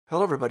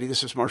Hello, everybody.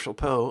 This is Marshall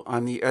Poe.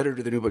 I'm the editor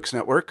of the New Books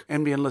Network.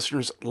 NBN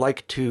listeners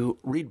like to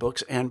read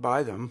books and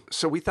buy them.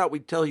 So we thought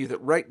we'd tell you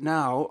that right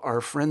now, our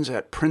friends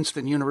at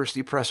Princeton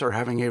University Press are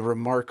having a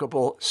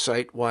remarkable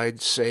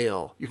site-wide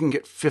sale. You can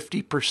get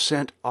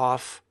 50%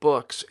 off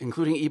books,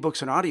 including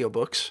ebooks and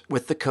audiobooks,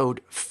 with the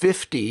code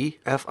 50,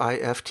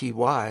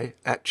 F-I-F-T-Y,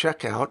 at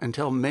checkout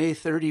until May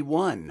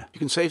 31. You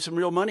can save some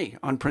real money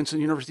on Princeton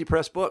University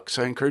Press books.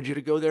 I encourage you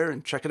to go there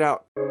and check it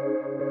out.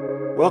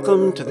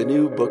 Welcome to the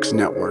New Books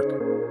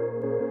Network.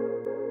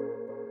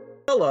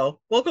 Hello,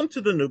 welcome to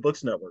the New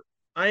Books Network.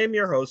 I am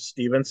your host,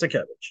 Steven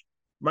Sakevich.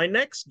 My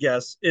next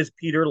guest is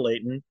Peter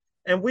Layton,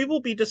 and we will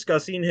be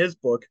discussing his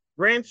book,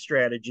 Grand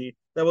Strategy,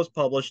 that was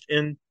published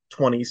in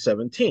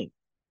 2017.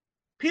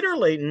 Peter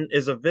Layton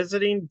is a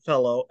visiting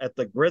fellow at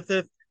the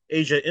Griffith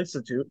Asia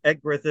Institute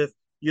at Griffith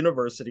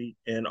University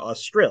in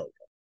Australia.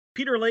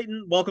 Peter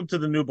Layton, welcome to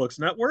the New Books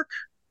Network.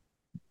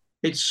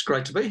 It's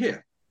great to be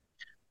here.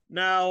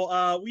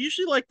 Now, we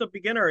usually like to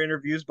begin our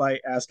interviews by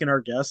asking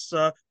our guests,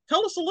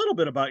 tell us a little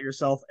bit about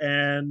yourself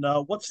and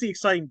what's the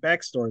exciting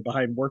backstory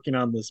behind working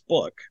on this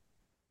book?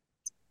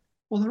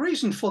 Well, the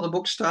reason for the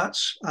book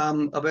starts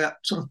about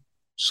 10,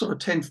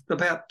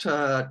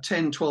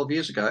 12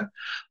 years ago.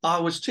 I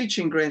was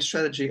teaching grand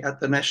strategy at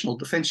the National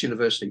Defence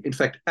University, in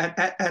fact,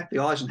 at the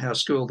Eisenhower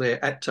School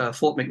there at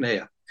Fort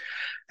McNair.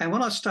 And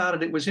when I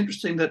started, it was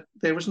interesting that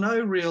there was no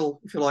real,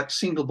 if you like,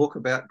 single book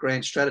about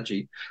grand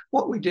strategy.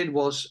 What we did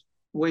was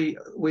we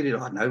did, I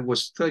don't know,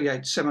 was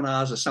 38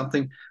 seminars or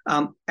something,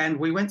 and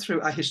we went through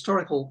a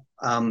historical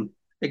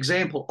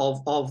example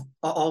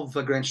of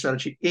the grand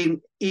strategy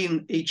in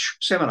each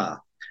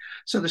seminar.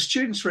 So the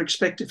students were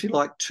expected, if you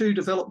like, to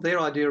develop their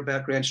idea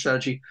about grand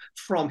strategy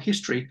from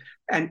history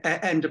and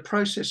to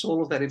process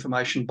all of that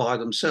information by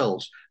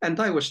themselves. And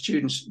they were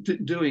students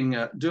doing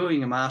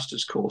a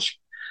master's course.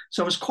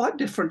 So it was quite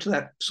different to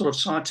that sort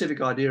of scientific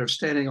idea of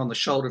standing on the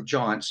shoulder of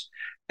giants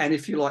and,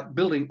 if you like,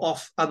 building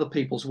off other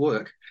people's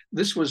work.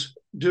 This was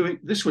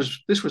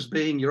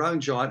being your own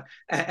giant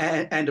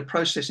and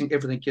processing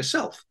everything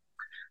yourself.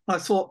 I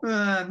thought,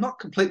 not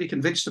completely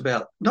convinced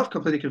about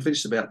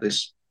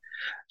this.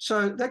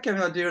 So that gave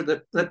me an idea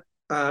that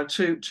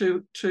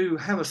to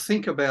have a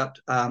think about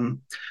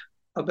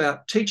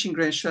teaching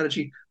grand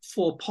strategy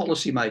for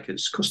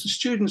policymakers, because the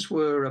students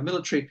were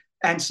military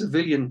and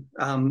civilian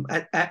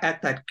at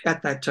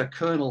that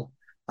colonel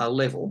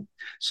level.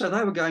 So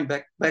they were going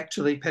back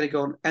to the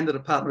Pentagon and the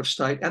Department of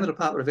State and the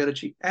Department of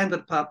Energy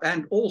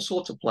and all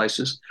sorts of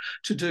places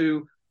to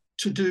do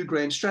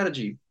grand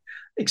strategy.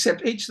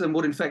 Except each of them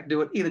would in fact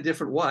do it in a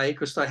different way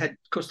because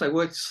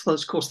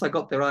they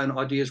got their own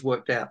ideas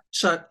worked out.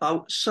 So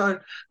the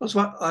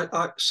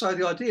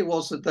idea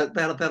was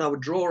that I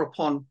would draw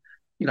upon,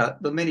 you know,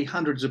 the many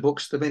hundreds of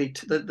books,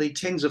 the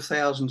tens of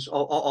thousands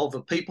of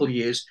the people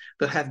years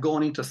that have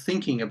gone into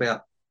thinking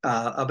about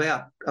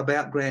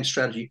grand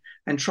strategy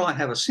and try and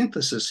have a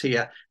synthesis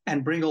here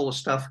and bring all the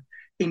stuff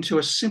into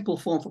a simple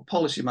form for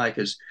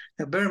policymakers.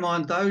 Now, bear in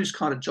mind, those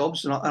kind of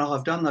jobs, and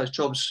I've done those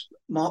jobs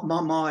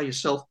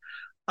myself,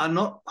 are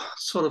not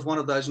sort of one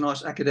of those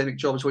nice academic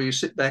jobs where you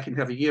sit back and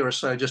have a year or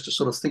so just to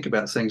sort of think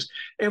about things.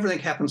 Everything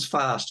happens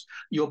fast.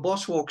 Your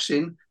boss walks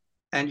in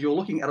and you're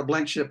looking at a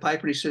blank sheet of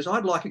paper and he says,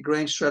 "I'd like a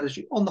grand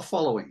strategy on the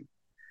following.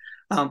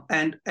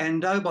 And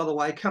oh, by the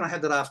way, can I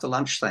have that after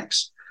lunch?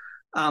 Thanks."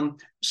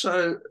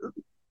 So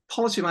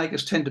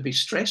policymakers tend to be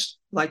stressed,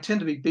 they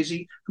tend to be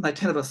busy, and they tend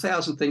to have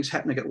 1,000 things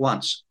happening at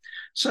once.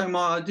 So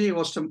my idea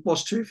was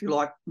to, if you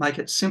like, make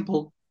it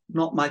simple,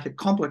 not make it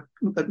complex,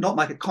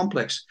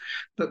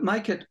 but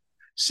make it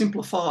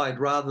simplified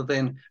rather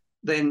than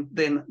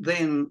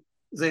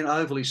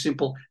overly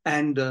simple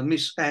and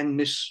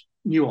miss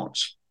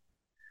nuance.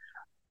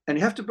 And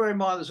you have to bear in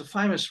mind there's a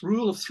famous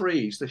rule of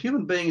threes. The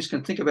human beings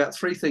can think about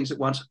three things at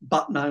once,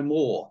 but no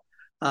more.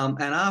 And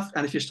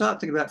if you start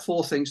thinking about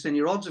four things, then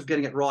your odds of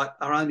getting it right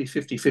are only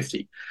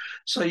 50-50.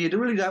 So you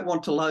really don't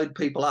want to load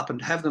people up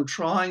and have them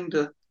trying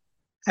to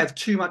have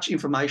too much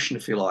information,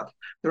 if you like.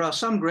 There are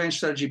some grand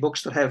strategy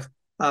books that have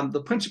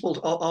the principles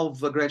of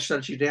the grand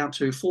strategy down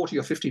to 40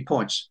 or 50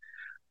 points.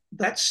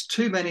 That's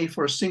too many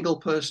for a single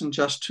person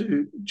just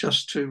to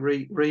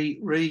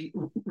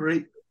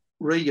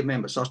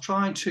remember. So I was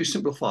trying to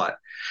simplify it.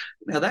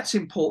 Now that's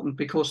important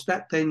because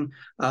that then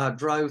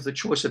drove the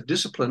choice of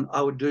discipline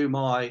I would do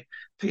my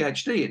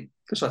PhD in,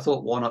 because I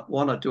thought, why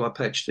not do a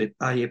PhD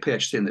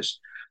in this?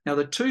 Now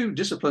the two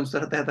disciplines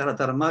that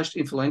are most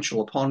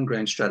influential upon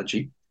grand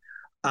strategy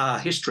are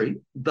history,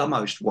 the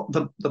most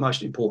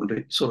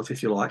important, sort of,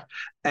 if you like,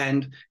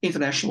 and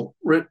international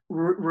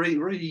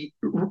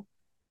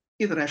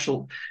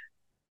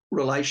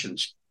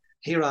relations,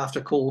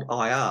 hereafter called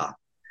IR.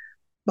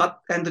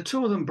 And the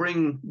two of them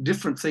bring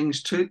different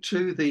things to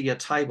the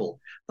table.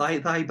 They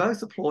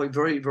both employ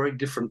very, very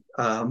different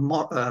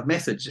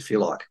methods, if you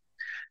like.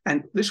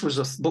 And this was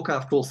a book,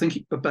 after all,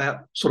 thinking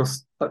about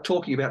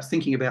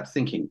thinking about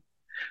thinking.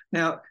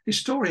 Now,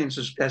 historians,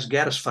 as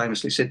Gaddis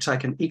famously said,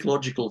 take an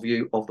ecological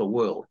view of the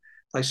world.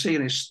 They see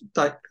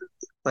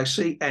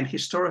and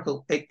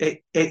historical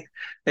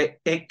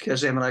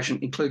examination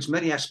includes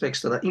many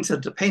aspects that are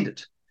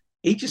interdependent.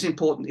 Each is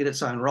important in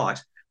its own right,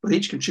 but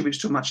each contributes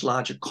to a much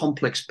larger,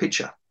 complex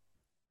picture.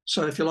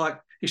 So, if you like,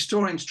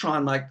 historians try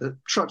and make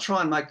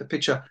the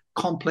picture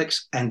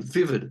complex and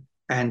vivid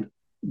and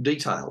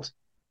detailed.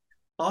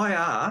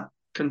 IR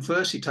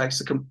conversely takes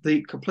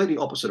the completely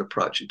opposite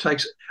approach. It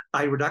takes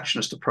a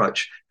reductionist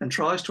approach and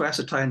tries to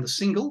ascertain the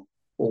single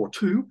or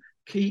two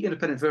key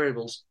independent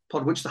variables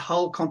upon which the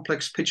whole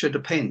complex picture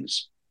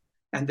depends.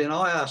 And then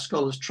IR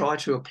scholars try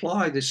to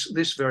apply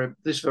this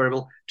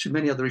variable to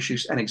many other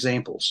issues and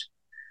examples.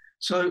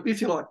 So,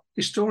 if you like,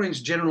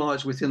 historians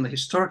generalise within the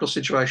historical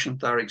situation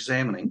they're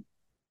examining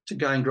to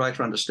gain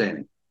greater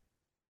understanding.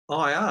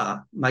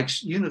 IR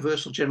makes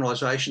universal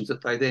generalisations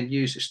that they then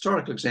use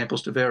historical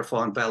examples to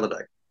verify and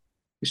validate.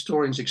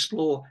 Historians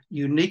explore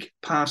unique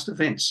past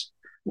events,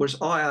 whereas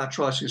IR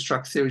tries to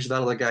construct theories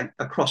valid again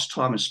across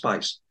time and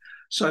space.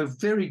 So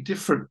very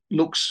different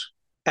looks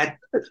at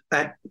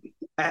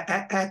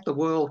the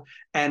world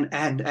and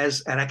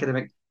as an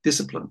academic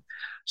discipline.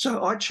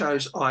 So I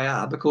chose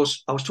IR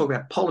because I was talking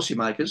about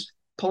policymakers.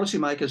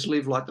 Policymakers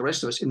live like the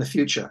rest of us in the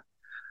future.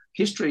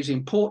 History is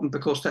important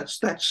because that's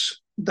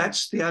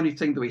the only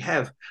thing that we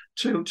have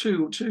to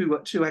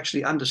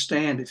actually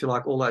understand, if you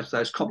like, all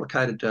those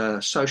complicated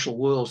social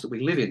worlds that we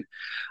live in.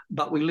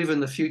 But we live in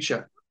the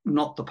future,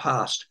 not the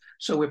past.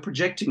 So we're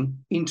projecting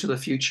into the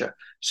future.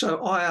 So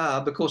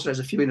IR, because it has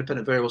a few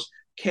independent variables,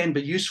 can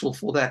be useful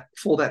for that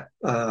sort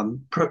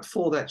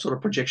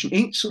of projection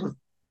into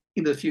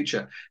the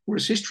future.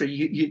 Whereas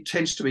history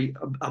tends to be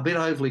a bit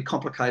overly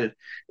complicated.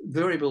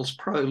 Variables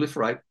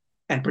proliferate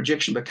and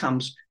projection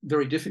becomes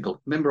very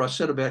difficult. Remember I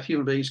said about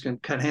human beings can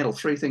handle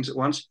 3 things at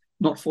once,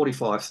 not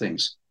 45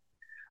 things.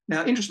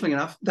 Now, interestingly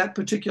enough, that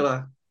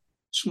particular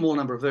small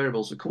number of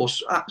variables, of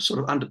course, sort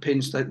of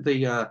underpins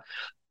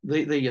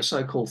the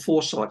so-called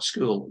foresight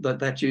school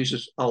that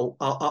uses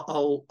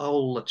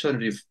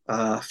alternative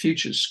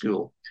futures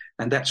school,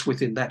 and that's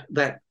within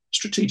that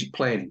strategic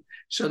planning.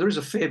 So there is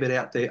a fair bit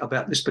out there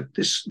about this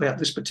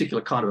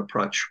particular kind of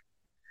approach.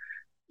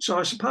 So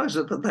I suppose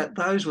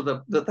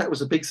that was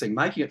the big thing,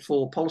 making it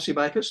for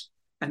policymakers,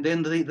 and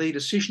then the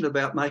decision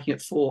about making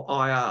it for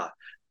IR.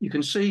 You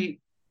can see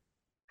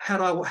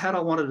had I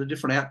wanted a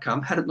different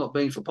outcome, had it not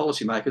been for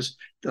policymakers,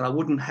 then I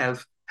wouldn't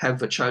have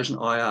chosen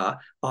IR.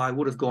 I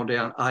would have gone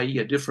down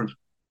a different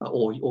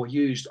or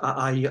used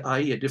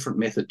a different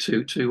method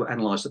to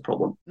analyse the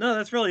problem. No,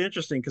 that's really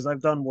interesting because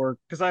I've done work,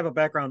 because I have a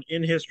background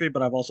in history,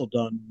 but I've also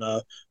done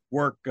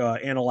work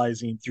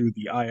analyzing through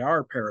the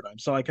IR paradigm.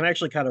 So I can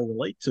actually kind of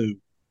relate to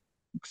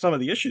some of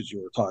the issues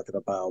you were talking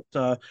about.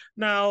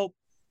 Now,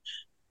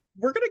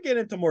 we're going to get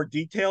into more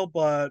detail,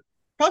 but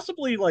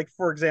possibly, like,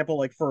 for example,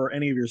 like for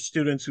any of your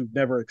students who've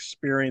never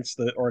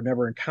experienced or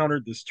never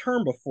encountered this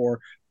term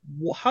before,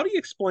 how do you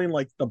explain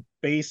like the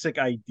basic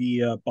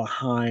idea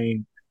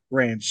behind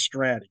grand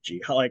strategy?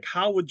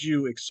 How would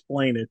you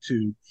explain it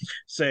to,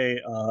 say,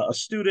 a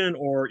student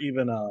or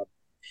even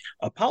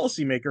a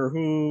policymaker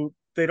who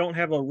they don't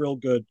have a real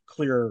good,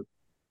 clear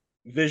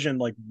vision,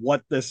 like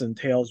what this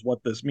entails,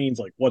 what this means,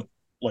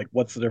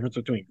 what's the difference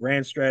between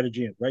grand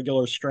strategy and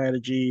regular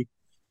strategy?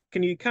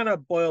 Can you kind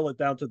of boil it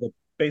down to the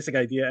basic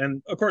idea?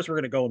 And of course, we're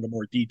going to go into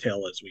more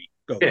detail as we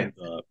go through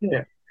the.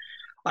 Yeah.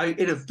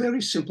 In a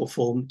very simple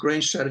form,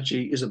 grand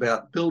strategy is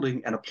about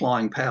building and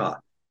applying power.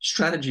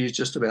 Strategy is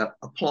just about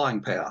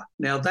applying power.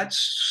 Now,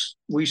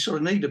 we sort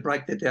of need to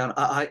break that down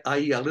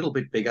a little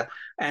bit bigger.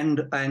 And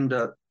in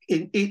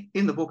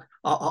the book,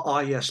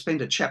 I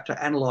spend a chapter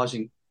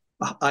analysing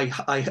a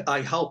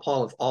whole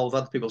pile of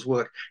other people's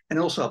work, and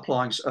also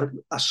applying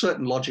a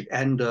certain logic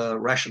and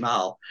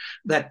rationale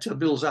that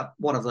builds up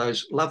one of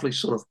those lovely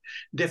sort of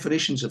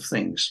definitions of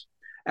things.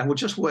 And we'll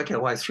just work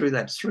our way through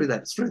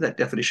that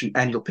definition,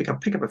 and you'll pick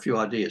up a few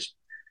ideas.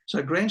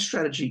 So grand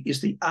strategy is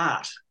the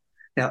art.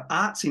 Now,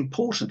 art's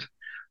important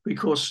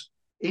because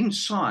in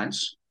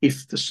science,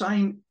 if the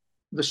same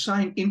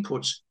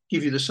inputs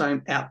give you the same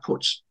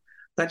outputs,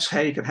 that's how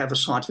you can have a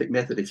scientific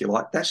method, if you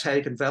like. That's how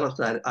you can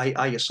validate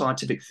a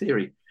scientific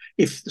theory.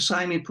 If the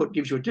same input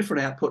gives you a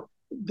different output,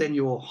 then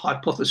your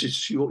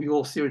hypothesis,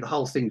 your theory, the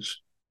whole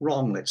thing's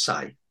wrong, let's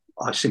say.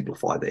 I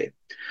simplify there.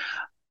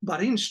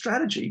 But in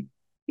strategy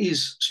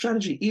is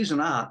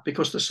an art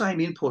because the same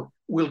input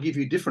will give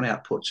you different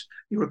outputs.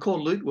 You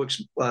recall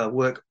Lukework's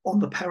work on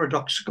the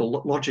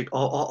paradoxical logic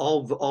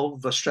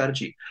of the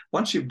strategy.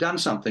 Once you've done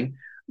something,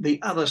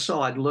 the other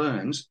side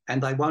learns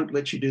and they won't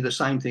let you do the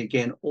same thing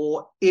again,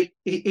 or it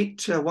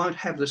won't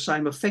have the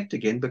same effect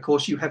again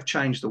because you have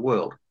changed the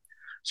world.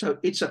 So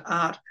it's an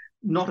art,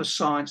 not a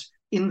science,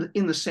 in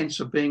the sense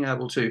of being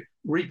able to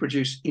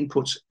reproduce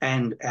inputs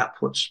and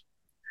outputs.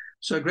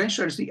 So grand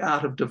strategy is the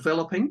art of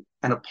developing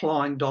and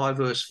applying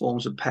diverse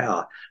forms of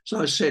power. So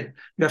I said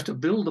you have to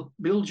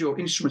build your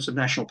instruments of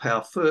national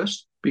power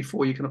first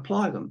before you can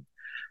apply them.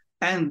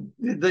 And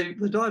the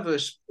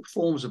diverse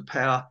forms of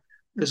power,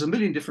 there's a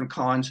million different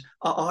kinds.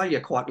 I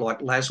quite like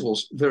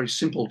Laswell's very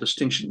simple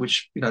distinction,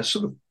 which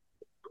sort of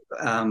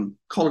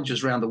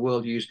colleges around the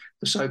world use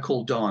the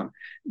so-called DIME: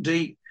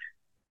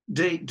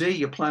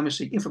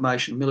 diplomacy,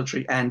 information,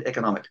 military, and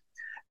economic.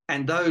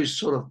 And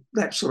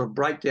that sort of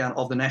breakdown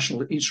of the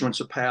national instruments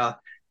of power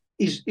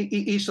is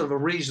sort of a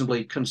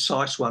reasonably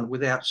concise one,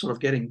 without sort of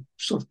getting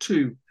sort of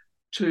too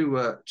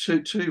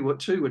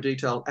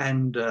detailed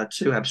and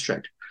too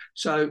abstract.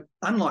 So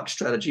unlike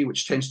strategy,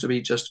 which tends to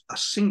be just a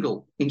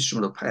single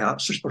instrument of power,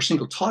 or a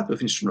single type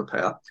of instrument of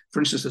power, for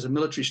instance, there's a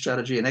military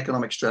strategy, an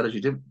economic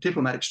strategy,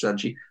 diplomatic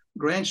strategy.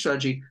 Grand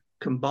strategy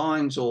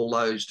combines all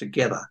those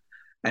together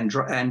and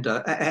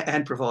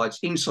provides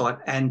insight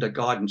and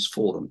guidance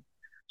for them.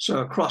 So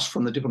across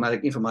from the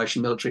diplomatic,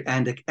 information, military,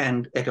 and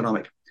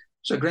economic.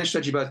 So grand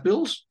strategy both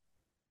builds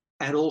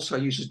and also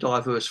uses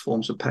diverse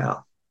forms of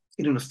power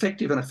in an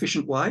effective and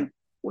efficient way.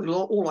 We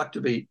all like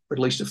to be at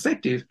least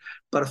effective,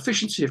 but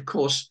efficiency, of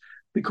course,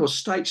 because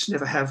states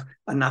never have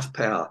enough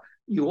power.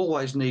 You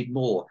always need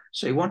more.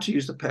 So you want to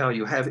use the power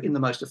you have in the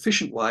most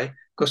efficient way,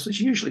 because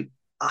there's usually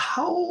a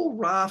whole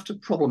raft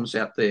of problems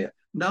out there.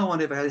 No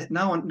one ever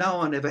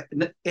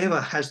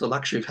has the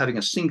luxury of having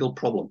a single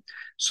problem.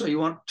 So you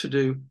want to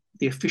do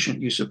the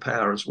efficient use of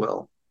power as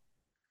well.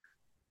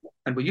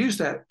 And we use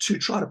that to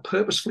try to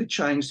purposefully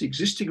change the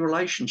existing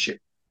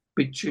relationship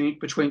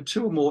between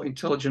two or more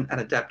intelligent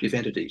and adaptive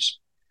entities.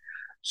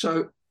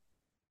 So,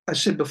 as I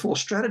said before,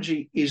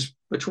 strategy is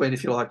between,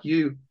 if you like,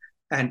 you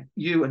and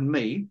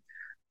me,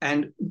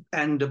 and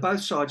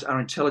both sides are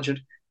intelligent.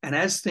 And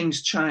as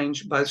things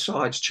change, both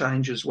sides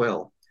change as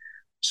well.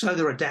 So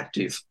they're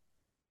adaptive.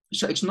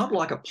 So it's not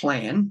like a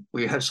plan.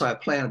 We have, say, a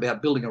plan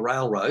about building a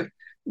railroad,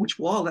 which,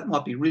 while that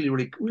might be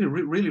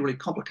really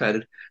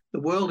complicated, the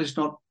world is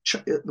not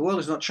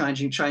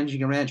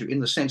changing around you, in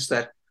the sense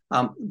that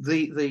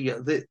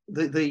the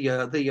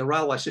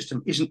railway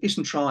system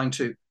isn't trying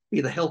to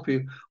either help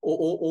you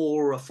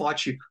or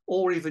fight you,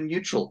 or even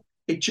neutral.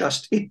 It is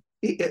just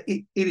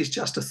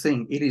a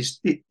thing.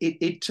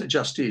 It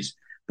just is.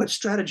 But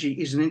strategy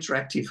is an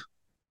interactive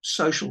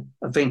social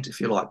event,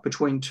 if you like,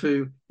 between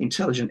two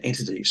intelligent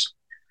entities.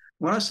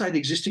 When I say the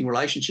existing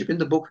relationship, in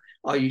the book,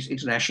 I use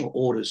international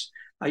orders.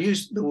 I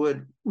use the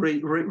word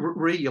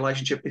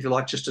relationship, if you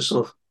like, just to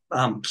sort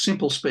of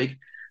simple speak,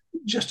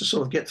 just to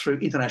sort of get through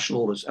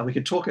international orders. And we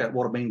can talk about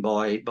what I mean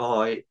by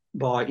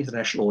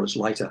international orders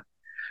later.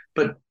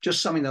 But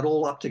just summing that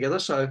all up together,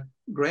 so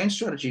grand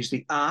strategy is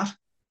the art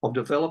of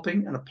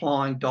developing and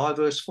applying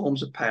diverse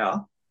forms of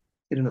power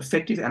in an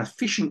effective and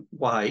efficient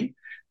way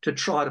to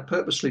try to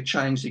purposely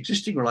change the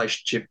existing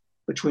relationship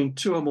between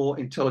two or more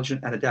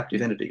intelligent and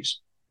adaptive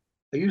entities.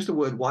 I use the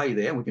word way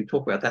there, and we can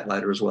talk about that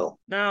later as well.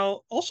 Now,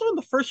 also in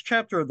the first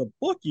chapter of the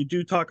book, you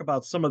do talk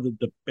about some of the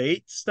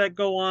debates that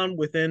go on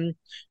within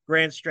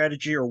grand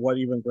strategy, or what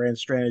even grand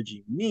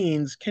strategy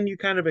means. Can you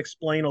kind of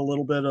explain a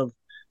little bit of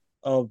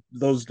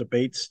those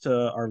debates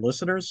to our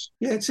listeners?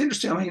 Yeah, it's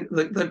interesting. I mean,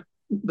 the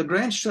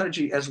grand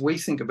strategy, as we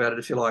think about it,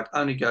 if you like,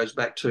 only goes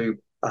back to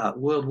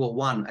World War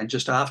One and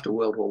just after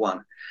World War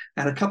One,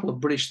 and a couple of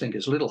British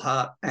thinkers, Little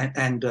Hart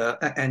and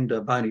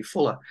Boney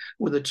Fuller,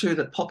 were the two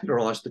that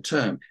popularised the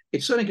term.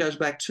 It certainly goes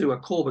back to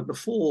Corbett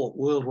before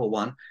World War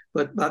One,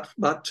 but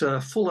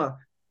Fuller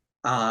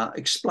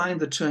explained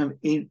the term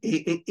in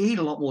a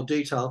lot more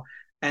detail,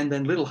 and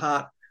then Little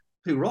Hart,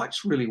 who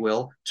writes really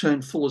well,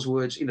 turned Fuller's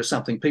words into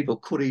something people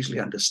could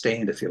easily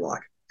understand, if you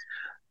like.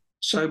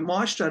 So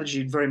my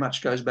strategy very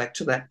much goes back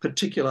to that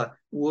particular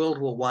World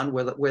War One,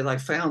 where they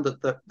found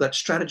that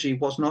strategy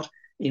was not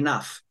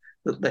enough.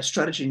 That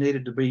strategy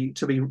needed to be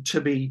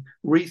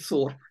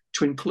rethought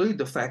to include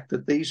the fact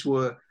that these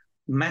were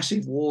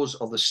massive wars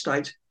of the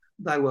state.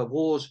 They were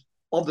wars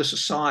of the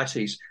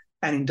societies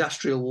and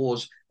industrial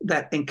wars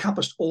that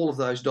encompassed all of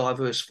those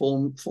diverse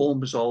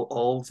forms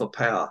of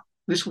power.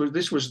 This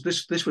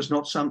was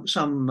not some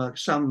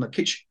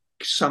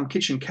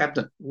kitchen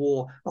cabinet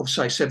war of,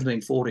 say,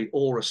 1740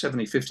 or a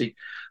 1750.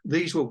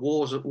 These were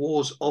wars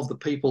of the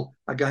people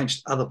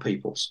against other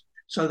peoples.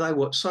 So they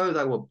were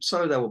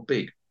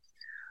big.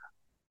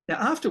 Now,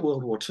 after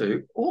World War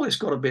II, all this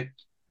got a bit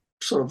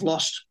sort of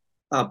lost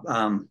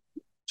to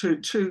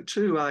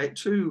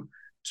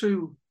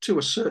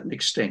a certain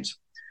extent.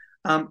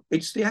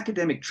 It's the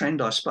academic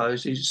trend, I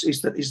suppose,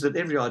 is that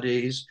every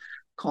idea is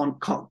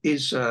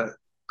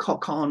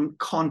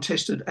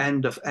contested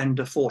and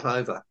fought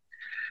over.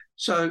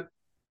 So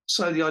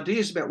the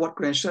ideas about what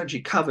grand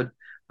strategy covered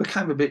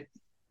became a bit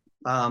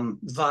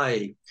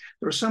vague.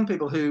 There are some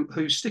people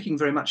who sticking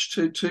very much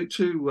to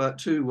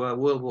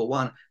World War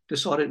One,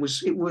 decided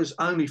it was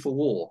only for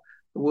war.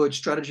 The word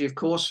strategy, of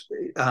course,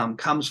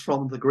 comes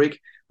from the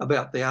Greek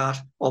about the art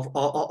of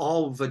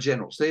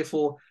generals.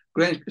 Therefore,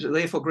 grand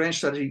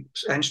strategy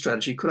and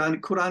strategy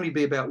could only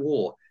be about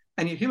war.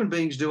 And yet human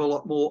beings do a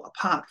lot more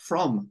apart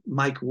from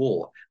make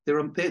war. There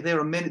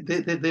are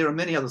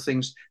many other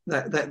things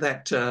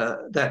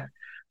that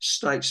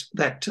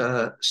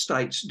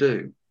states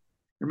do.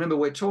 Remember,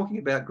 we're talking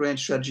about grand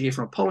strategy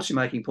from a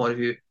policy-making point of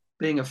view,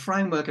 being a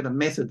framework and a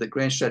method that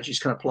grand strategies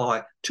can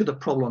apply to the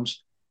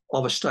problems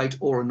of a state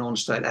or a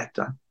non-state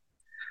actor.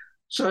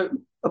 So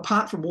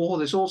apart from war,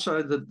 there's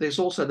also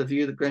the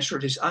view that grand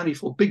strategy is only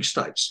for big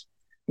states.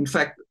 In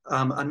fact,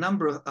 a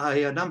number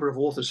of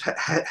authors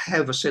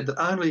have said that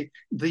only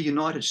the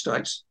United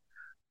States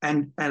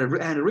and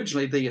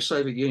originally the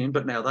Soviet Union,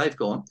 but now they've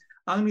gone.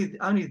 Only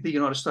the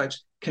United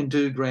States can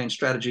do grand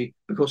strategy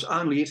because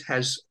only it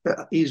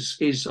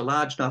is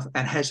large enough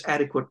and has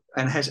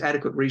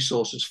adequate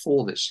resources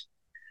for this.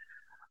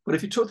 But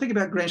if you think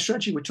about grand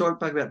strategy, we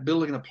talk about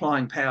building and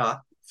applying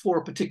power for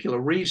a particular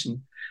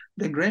reason.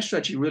 Then grand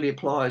strategy really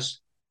applies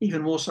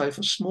even more so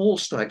for small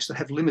states that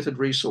have limited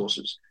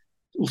resources.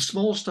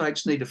 Small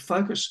states need to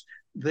focus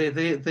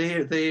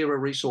their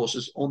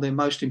resources on their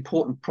most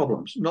important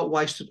problems, not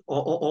wasted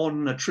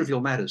on trivial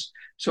matters.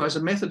 So as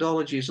a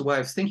methodology, as a way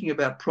of thinking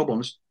about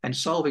problems and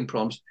solving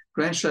problems,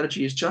 grand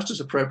strategy is just as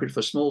appropriate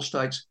for small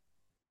states,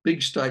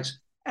 big states,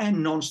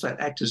 and non-state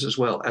actors as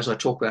well, as I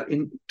talk about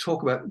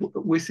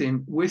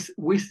within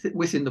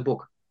the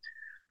book.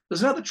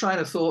 There's another train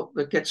of thought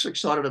that gets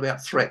excited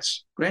about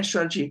threats. Grand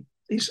strategy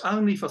is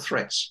only for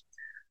threats.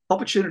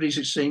 Opportunities,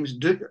 it seems,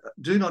 do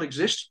not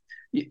exist.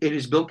 It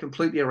is built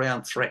completely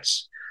around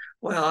threats.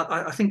 Well,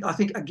 I think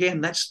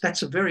again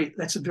that's a very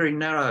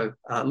narrow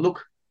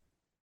look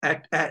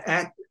at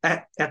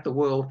the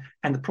world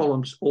and the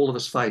problems all of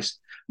us face.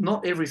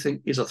 Not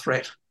everything is a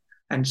threat,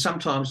 and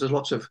sometimes there's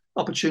lots of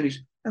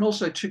opportunities, and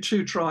also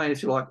to try and,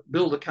 if you like,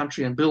 build a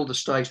country and build a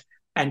state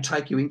and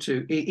take you in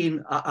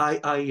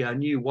a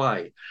new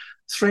way.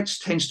 Threats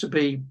tends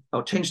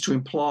to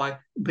imply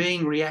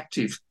being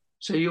reactive,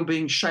 so you're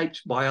being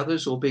shaped by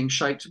others or being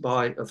shaped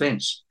by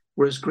events.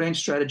 Whereas grand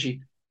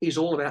strategy is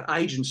all about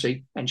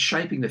agency and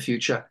shaping the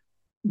future,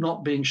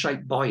 not being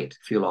shaped by it,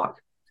 if you like.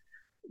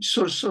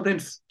 So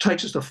then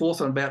takes us to the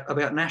fourth one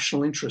about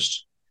national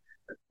interest.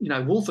 You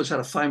know, Woolf has had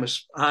a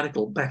famous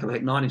article back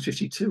about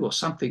 1952 or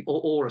something,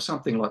 or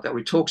something like that, where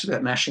he talks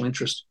about national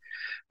interest.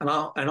 And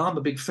I'm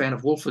a big fan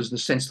of Woolf's in the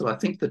sense that I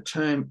think the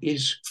term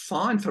is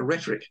fine for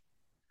rhetoric,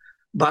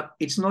 but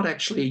it's not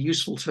actually a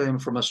useful term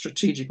from a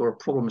strategic or a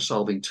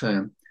problem-solving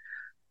term.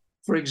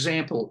 For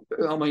example,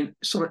 I mean,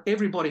 sort of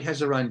everybody has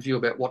their own view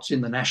about what's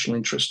in the national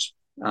interest,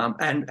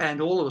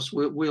 and all of us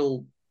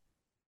will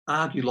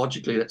argue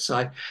logically, let's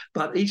say,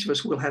 but each of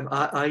us will have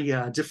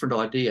a different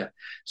idea.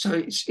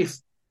 So if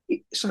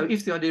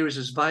the idea is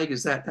as vague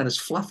as that and as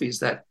fluffy as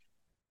that,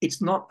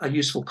 it's not a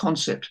useful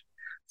concept.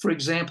 For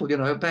example, you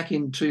know, back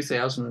in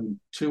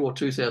 2002 or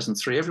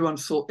 2003,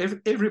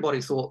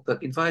 everybody thought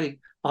that invading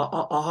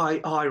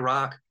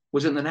Iraq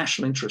was in the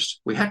national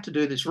interest. We had to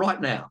do this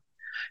right now.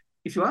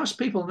 If you ask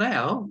people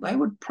now, they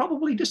would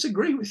probably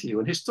disagree with you.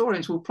 And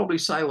historians will probably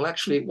say, well,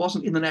 actually, it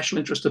wasn't in the national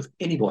interest of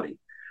anybody.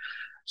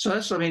 So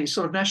that's what I mean. It's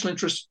sort of national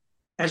interest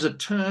as a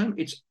term.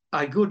 It's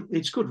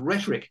good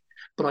rhetoric,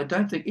 but I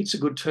don't think it's a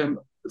good term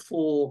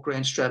for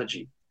grand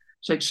strategy.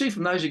 So you can see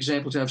from those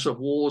examples, you know, sort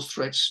of wars,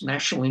 threats,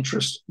 national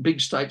interest,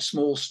 big states,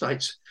 small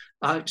states,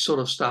 sort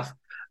of stuff,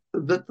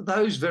 that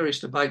those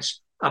various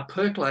debates are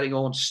percolating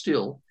on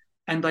still.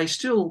 And they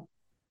still,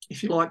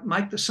 if you like,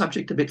 make the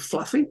subject a bit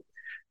fluffy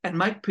and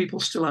make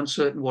people still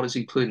uncertain what is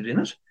included in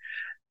it.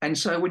 And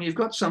so when you've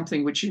got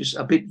something which is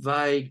a bit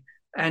vague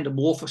and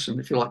amorphous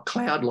and, if you like,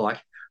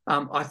 cloud-like,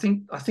 I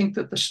think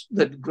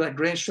that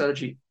grand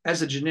strategy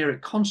as a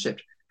generic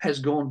concept has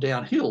gone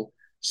downhill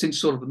since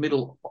sort of the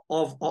middle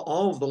of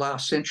the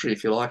last century,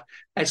 if you like,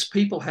 as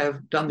people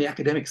have done the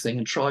academic thing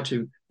and tried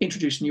to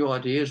introduce new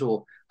ideas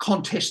or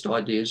contest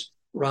ideas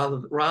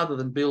rather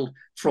than build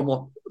from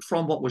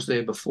what was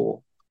there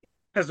before.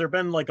 Has there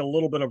been like a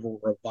little bit of a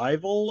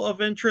revival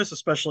of interest,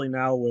 especially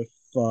now with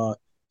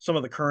some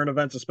of the current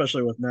events,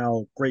 especially with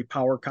now great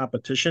power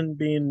competition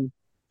being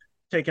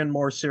taken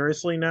more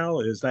seriously now?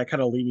 Is that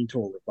kind of leading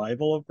to a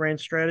revival of grand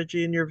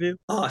strategy in your view?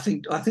 Oh, I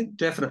think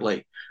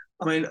definitely.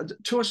 I mean,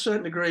 to a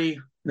certain degree,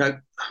 you know,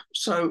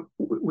 so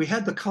we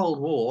had the Cold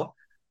War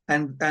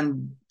and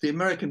the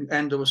American,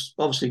 and there was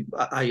obviously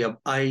a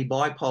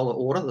bipolar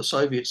order, the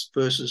Soviets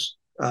versus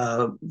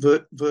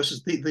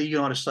the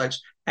United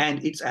States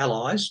and its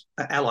allies,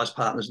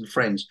 partners, and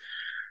friends.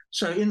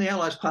 So in the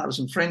allies, partners,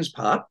 and friends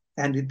part,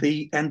 and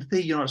the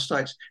United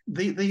States,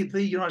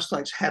 the United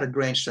States had a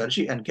grand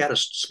strategy, and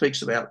Gaddis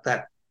speaks about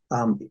that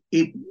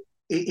in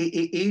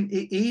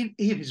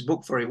his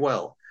book very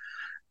well.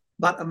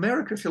 But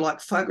America, if you like,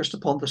 focused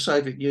upon the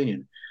Soviet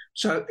Union.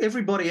 So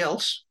everybody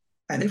else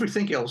and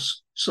everything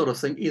else sort of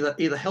thing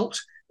either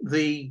helped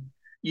the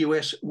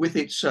US with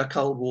its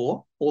Cold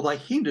War, or they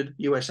hindered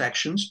US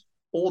actions,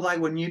 or they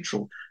were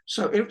neutral.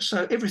 So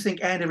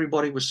everything and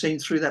everybody was seen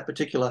through that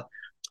particular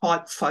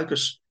tight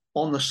focus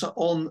on the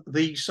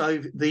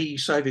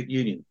Soviet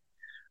Union.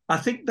 I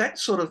think that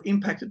sort of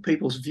impacted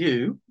people's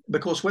view,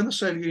 because when the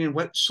Soviet Union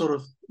went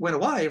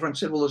away, everyone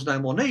said, well, there's no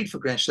more need for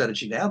grand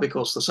strategy now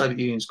because the Soviet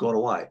Union's gone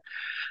away.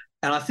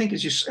 And I think,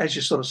 as you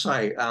sort of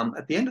say,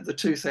 at the end of the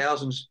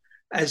 2000s,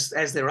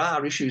 as there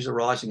are issues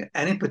arising,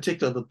 and in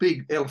particular the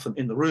big elephant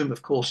in the room,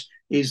 of course,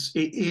 is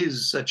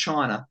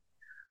China.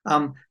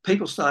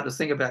 People started to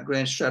think about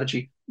grand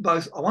strategy.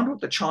 Both, I wonder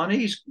what the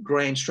Chinese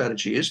grand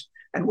strategy is,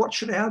 and what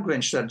should our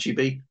grand strategy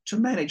be to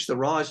manage the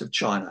rise of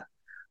China.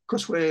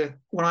 because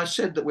when I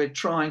said that we're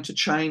trying to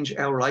change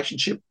our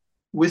relationship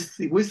with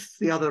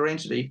the other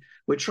entity,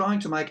 we're trying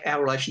to make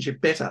our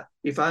relationship better,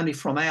 if only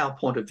from our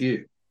point of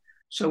view.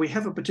 So we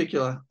have a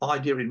particular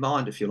idea in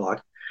mind, if you like.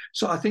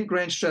 So I think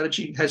grand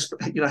strategy has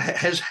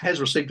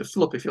received a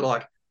flip, if you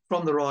like,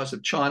 from the rise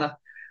of China.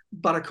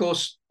 But of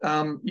course,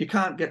 you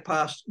can't get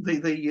past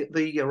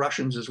the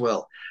Russians as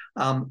well.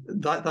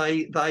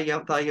 They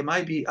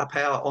may be a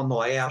power on the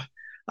way out,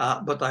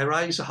 but they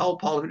raise a whole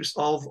pile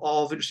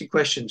of interesting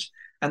questions,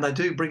 and they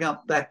do bring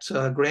up that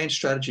grand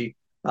strategy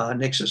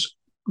nexus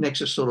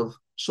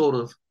sort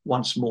of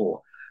once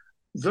more.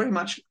 Very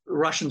much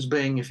Russians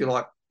being, if you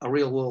like, a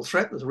real world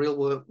threat. There's a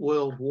real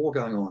world war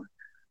going on,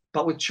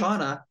 but with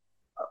China,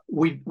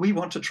 we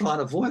want to try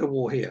and avoid a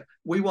war here.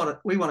 We want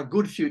a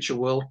good future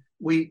world.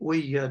 We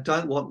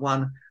don't want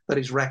one that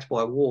is racked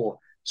by war.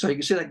 So you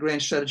can see that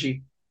grand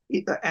strategy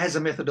as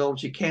a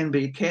methodology can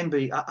be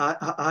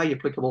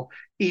applicable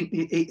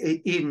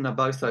in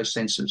both those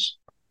senses.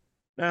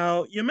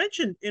 Now, you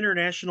mentioned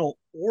international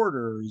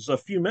orders a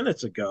few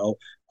minutes ago.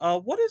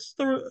 What is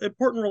the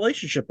important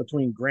relationship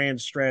between grand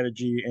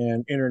strategy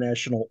and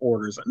international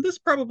orders? And this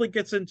probably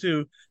gets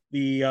into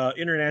the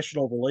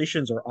international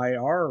relations or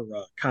IR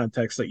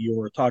context that you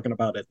were talking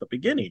about at the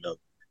beginning of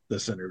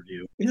this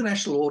interview.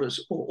 International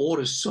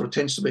orders sort of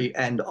tends to be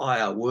an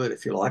IR word,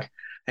 if you like.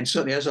 And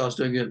certainly as I was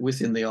doing it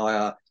within the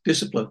IR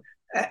discipline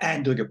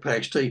and doing a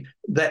PhD,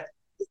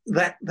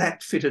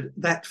 that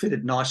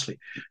fitted nicely.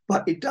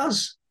 But it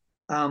does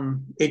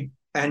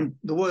and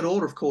the word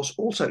order, of course,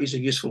 also is a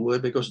useful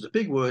word because it's a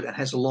big word and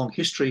has a long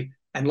history,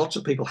 and lots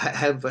of people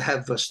have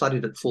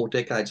studied it for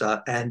decades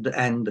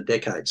and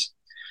decades.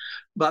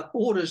 But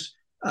orders,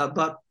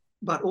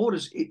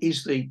 orders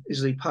is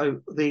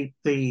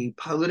the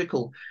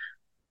political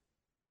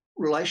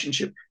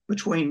relationship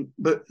between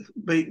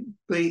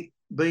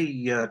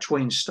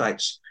between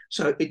states.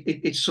 So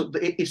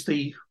it's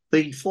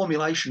the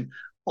formulation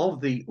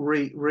of the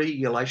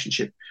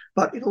relationship,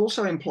 but it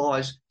also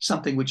implies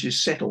something which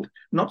is settled,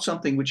 not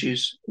something which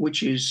is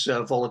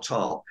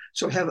volatile.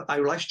 So we have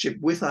a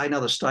relationship with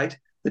another state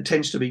that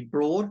tends to be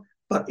broad,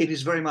 but it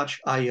is very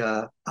much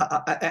at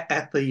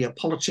the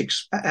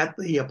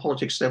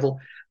politics level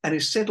and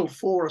is settled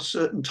for a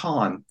certain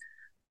time.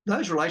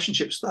 Those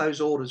relationships,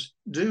 those orders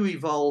do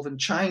evolve and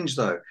change,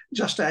 though,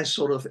 just as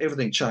sort of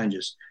everything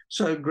changes.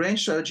 So grand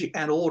strategy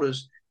and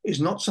orders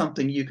is not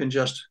something you can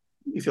just,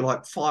 if you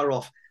like, fire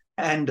off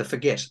and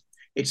forget.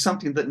 It's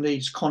something that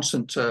needs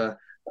constant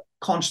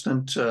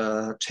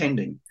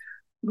tending.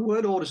 The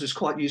word orders is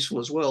quite useful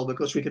as well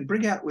because we can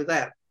bring out with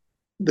that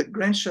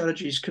grand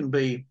strategies can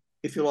be,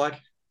 if you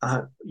like,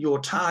 your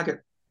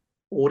target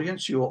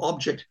audience, your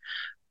object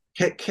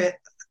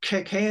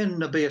can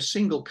be a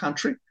single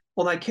country,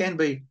 or they can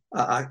be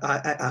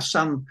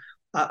some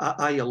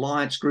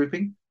alliance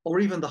grouping, or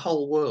even the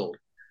whole world.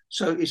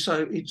 So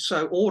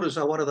orders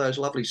are one of those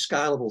lovely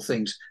scalable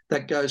things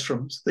that goes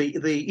from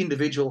the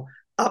individual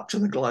up to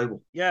the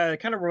global. Yeah,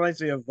 it kind of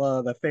reminds me of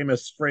that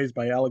famous phrase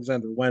by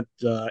Alexander Wendt,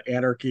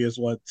 anarchy is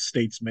what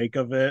states make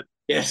of it.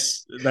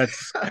 Yes.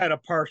 That's kind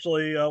of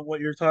partially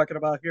what you're talking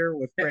about here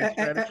with grand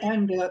strategy.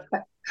 And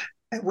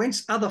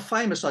Wendt's other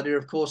famous idea,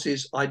 of course,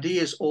 is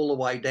ideas all the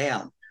way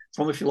down,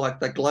 from, if you like,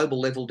 the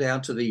global level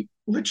down to the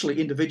literally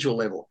individual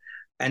level.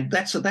 And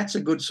that's a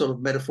good sort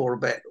of metaphor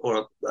about,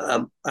 or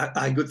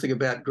a good thing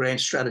about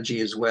grand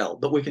strategy as well.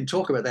 But we can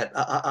talk about that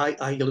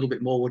a little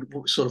bit more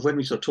when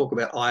we talk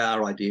about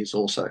IR ideas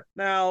also.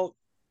 Now,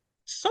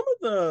 some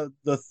of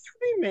the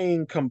three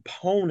main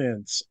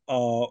components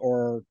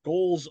or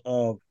goals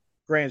of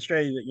grand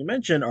strategy that you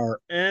mentioned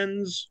are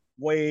ends,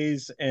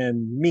 ways,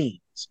 and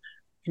means.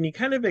 Can you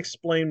kind of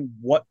explain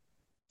what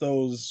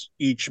those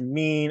each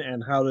mean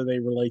and how do they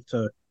relate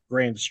to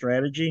grand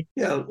strategy?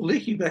 Yeah,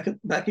 Leakey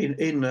back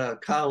in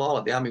Carlisle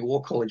at the Army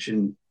War College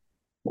in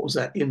what was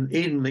that in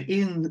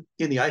the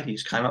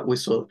 80s came up with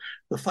sort of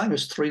the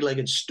famous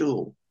three-legged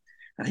stool,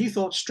 and he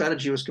thought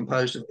strategy was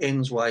composed of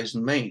ends, ways,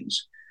 and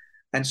means.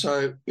 And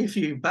so if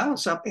you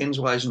balance up ends,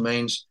 ways, and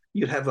means,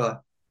 you'd have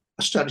a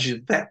strategy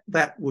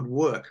that would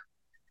work.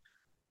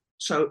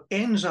 So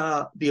ends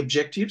are the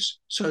objectives,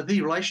 so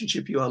the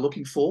relationship you are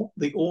looking for,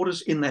 the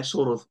orders in that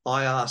sort of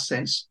IR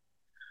sense,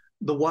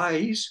 the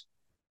ways,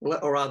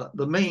 or rather,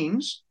 the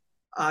means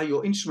are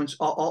your instruments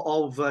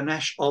of a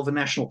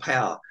national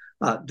power,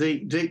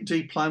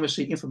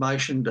 diplomacy,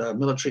 information,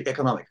 military,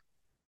 economic.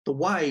 The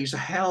ways are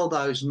how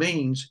those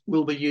means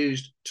will be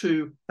used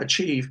to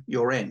achieve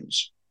your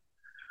ends.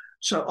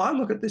 So I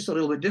look at this a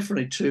little bit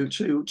differently to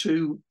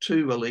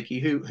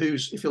Leakey,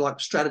 who's, if you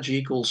like, strategy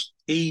equals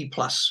E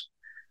plus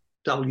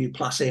W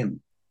plus M.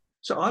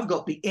 So I've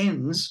got the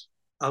ends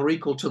are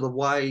equal to the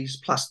ways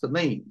plus the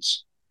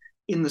means,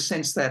 in the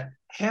sense that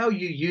how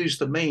you use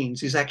the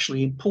means is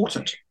actually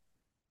important.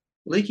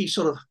 Leakey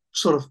sort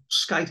of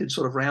skated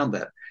around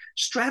that.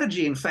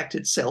 Strategy, in fact,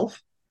 itself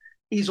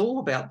is all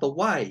about the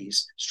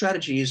ways.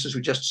 Strategy is, as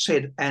we just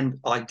said, an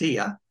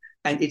idea,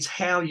 and it's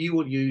how you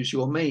will use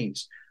your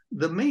means.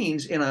 The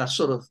means in a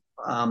sort of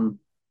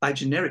a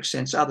generic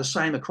sense, are the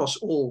same across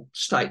all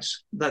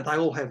states. That they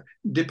all have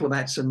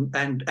diplomats and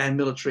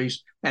militaries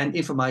and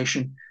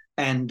information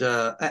and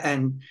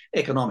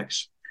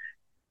economics.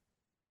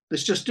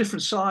 There's just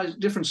different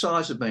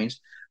size of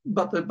means.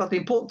 But the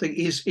important thing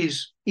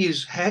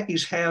is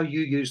how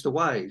you use the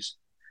ways.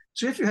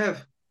 So if you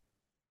have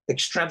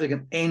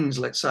extravagant ends,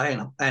 let's say,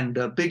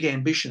 and big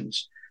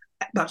ambitions,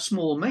 but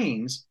small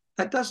means,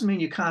 that doesn't mean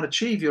you can't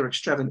achieve your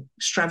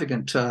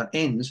extravagant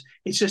ends.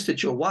 It's just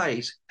that your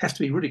ways have to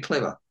be really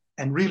clever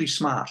and really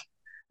smart.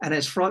 And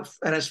as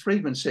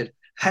Friedman said,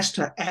 has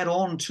to add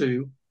on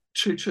to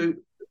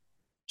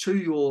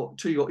your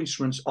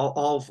instruments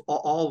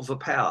of the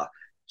power.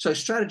 So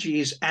strategy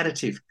is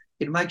additive.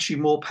 It makes you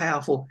more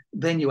powerful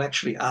than you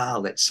actually are,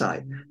 let's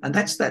say. And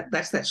that's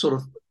the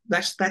sort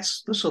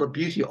of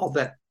beauty of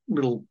that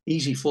little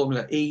easy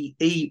formula, E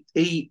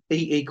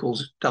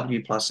equals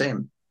W plus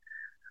M.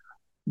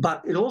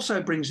 But it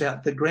also brings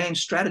out the grand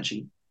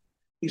strategy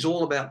is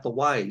all about the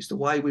way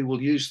we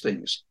will use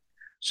things.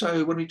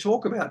 So when we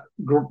talk about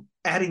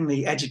adding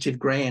the adjective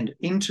grand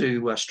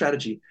into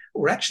strategy,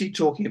 we're actually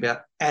talking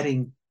about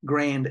adding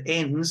grand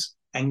ends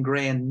and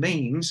grand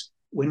means.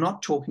 We're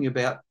not talking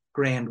about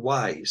grand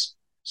ways.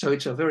 So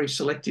it's a very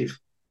selective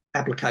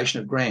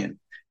application of grand.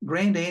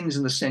 Grand ends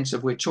in the sense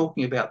of we're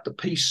talking about the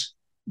peace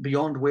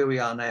beyond where we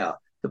are now,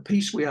 the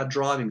peace we are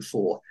driving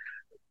for.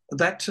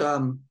 That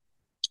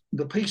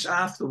the peace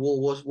after the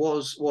war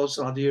was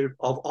an idea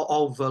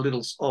of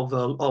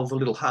the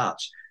little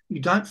hearts. You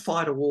don't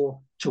fight a war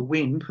to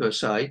win per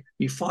se.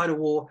 You fight a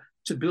war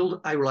to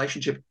build a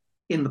relationship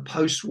in the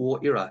post-war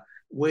era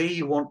where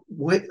you want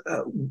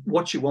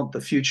what you want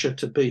the future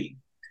to be.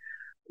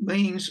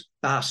 Means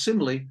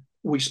similarly,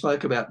 we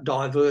spoke about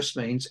diverse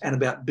means and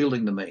about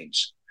building the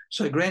means.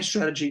 So grand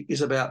strategy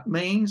is about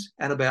means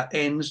and about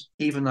ends,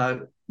 even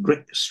though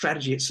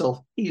strategy itself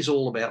is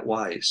all about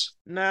ways.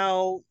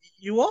 Now,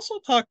 you also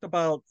talked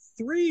about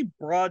three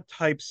broad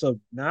types of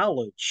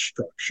knowledge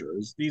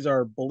structures. These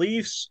are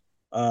beliefs,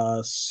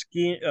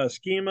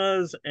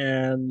 schemas,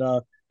 and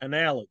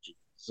analogies.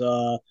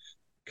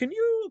 Can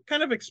you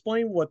kind of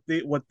explain what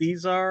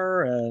these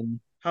are and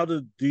how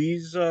do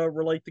these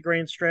relate to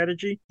grand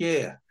strategy?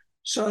 Yeah.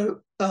 So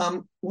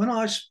when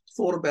I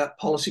thought about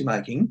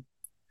policymaking,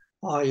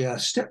 I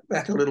stepped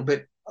back a little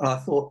bit and I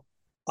thought,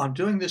 I'm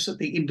doing this at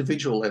the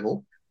individual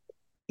level.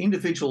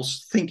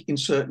 Individuals think in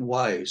certain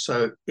ways.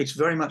 So it's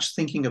very much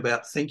thinking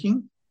about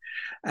thinking.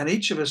 And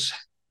each of us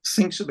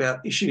thinks about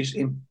issues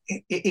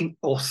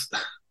or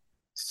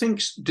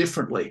thinks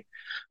differently.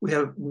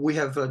 We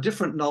have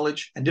different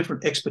knowledge and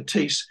different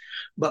expertise,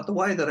 but the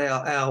way that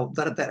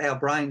our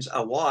brains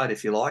are wired,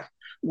 if you like,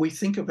 we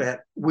think about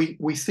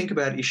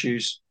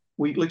issues.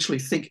 We literally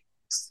think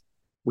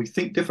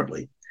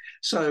differently.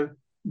 So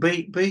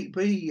beliefs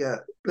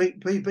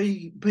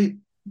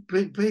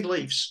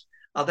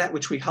are that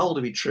which we hold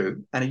to be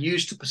true and are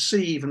used to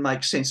perceive and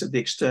make sense of the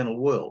external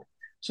world.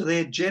 So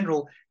they're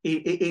general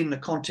in the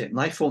content, and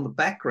they form the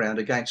background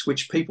against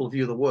which people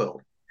view the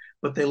world,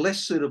 but they're less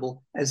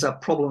suitable as a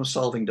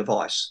problem-solving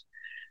device.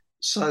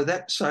 So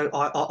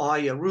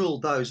I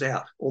ruled those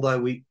out, although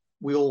we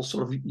all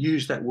sort of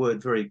use that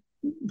word very,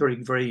 very,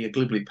 very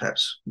glibly,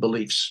 perhaps,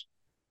 beliefs.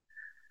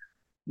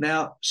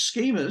 Now,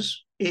 schemas,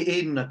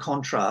 in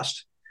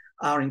contrast,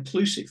 are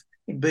inclusive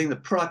in being the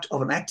product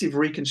of an active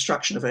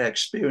reconstruction of our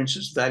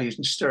experiences, values,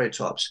 and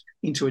stereotypes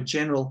into a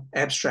general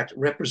abstract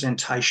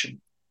representation.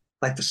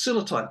 They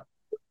facilitate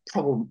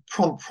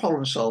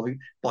problem solving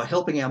by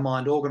helping our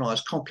mind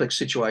organise complex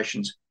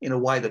situations in a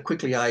way that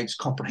quickly aids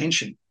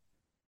comprehension.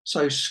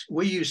 So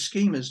we use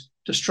schemas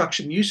to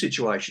structure new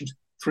situations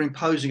through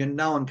imposing a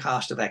known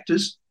cast of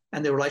actors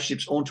and their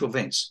relationships onto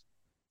events,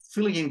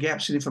 filling in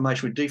gaps in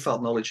information with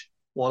default knowledge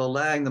while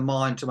allowing the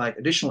mind to make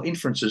additional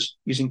inferences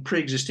using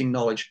pre-existing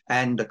knowledge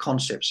and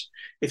concepts.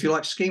 If you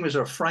like, schemas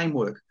are a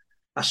framework,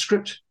 a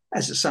script,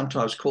 as it's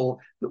sometimes called,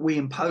 that we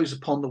impose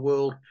upon the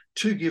world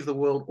to give the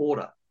world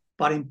order.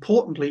 But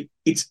importantly,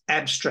 it's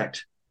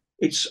abstract.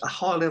 It's a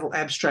high-level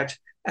abstract,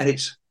 and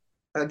it's,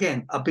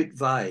 again, a bit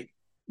vague.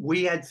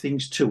 We add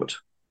things to it.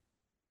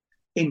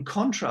 In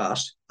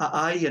contrast,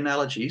 AI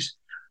analogies,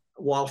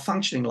 while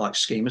functioning like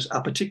schemas,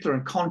 are particular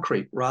and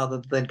concrete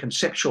rather than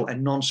conceptual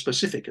and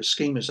non-specific as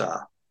schemas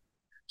are.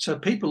 So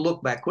people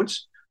look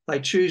backwards, they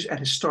choose an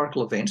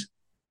historical event,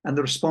 and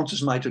the response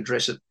is made to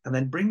address it, and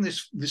then bring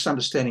this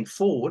understanding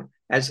forward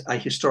as a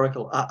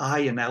historical AI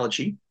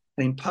analogy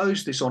and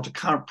impose this onto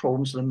current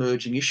problems and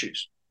emerging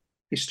issues.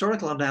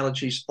 Historical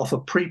analogies offer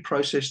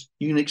pre-processed,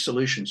 unique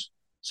solutions,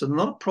 so they're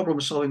not a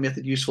problem-solving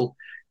method useful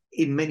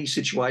in many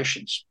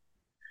situations.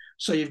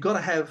 So you've got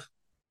to have,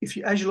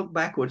 as you look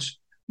backwards,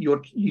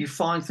 you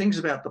find things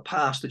about the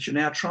past that you're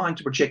now trying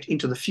to project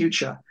into the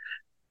future.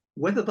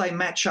 Whether they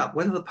match up,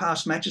 whether the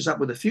past matches up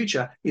with the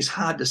future is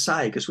hard to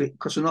say because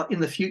we're not in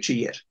the future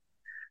yet.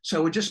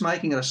 So we're just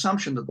making an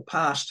assumption that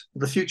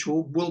the future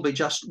will be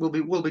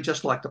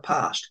just like the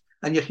past.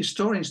 And yet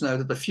historians know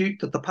that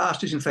the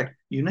past is in fact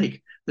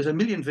unique. There's a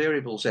million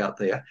variables out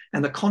there,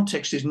 and the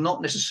context is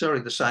not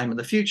necessarily the same in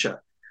the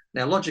future.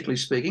 Now, logically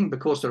speaking,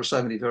 because there are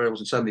so many variables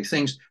and so many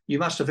things, you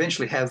must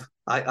eventually have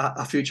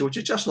a future which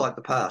is just like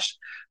the past.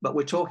 But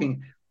we're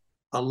talking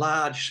a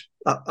large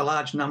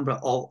number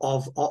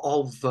of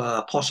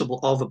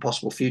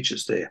possible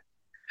futures there.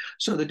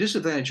 So the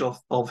disadvantage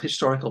of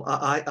historical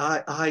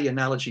eye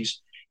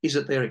analogies is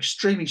that they're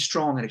extremely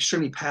strong and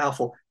extremely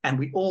powerful, and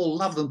we all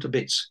love them to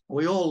bits.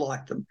 We all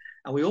like them,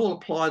 and we all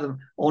apply them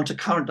onto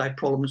current day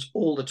problems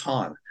all the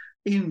time.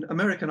 In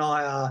American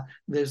IR,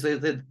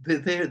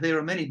 there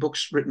are many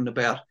books written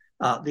about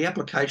the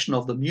application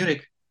of the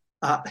Munich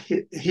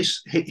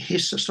his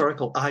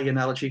historical eye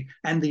analogy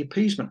and the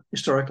appeasement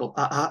historical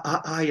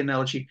eye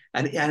analogy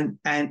and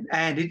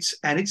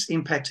its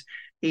impact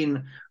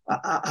in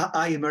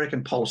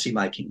American policy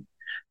making.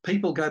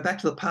 People go back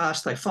to the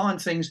past, they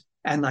find things,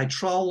 and they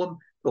troll them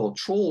or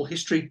trawl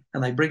history,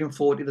 and they bring them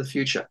forward into the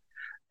future.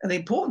 And the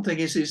important thing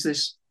is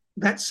this: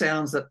 that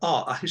sounds that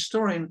a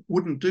historian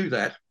wouldn't do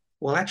that.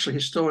 Well, actually,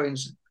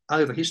 historians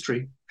over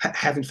history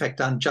have in fact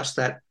done just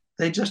that.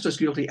 They're just as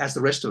guilty as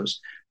the rest of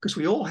us, because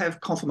we all have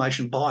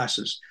confirmation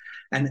biases.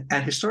 And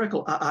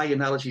historical eye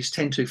analogies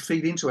tend to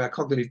feed into our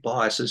cognitive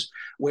biases,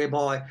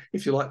 whereby,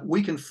 if you like,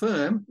 we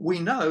confirm, we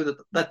know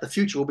that the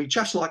future will be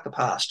just like the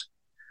past.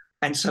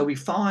 And so we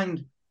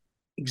find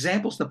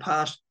examples in the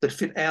past that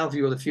fit our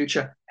view of the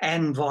future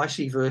and vice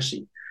versa.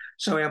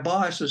 So our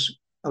biases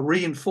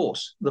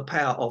reinforce the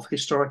power of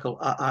historical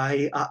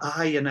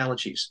eye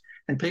analogies.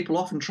 And people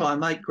often try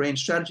and make grand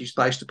strategies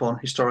based upon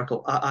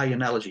historical eye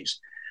analogies.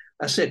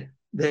 I said,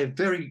 they're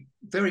very,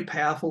 very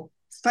powerful,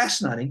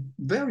 fascinating,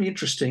 very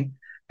interesting,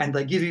 and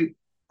they give you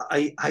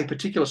a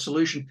particular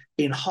solution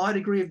in high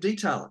degree of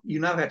detail. You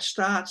know how it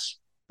starts,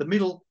 the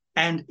middle,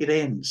 and it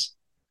ends.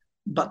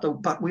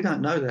 But we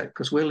don't know that,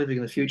 because we're living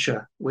in the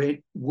future where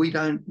we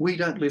don't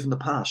live in the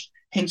past.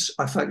 Hence,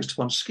 I focused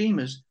upon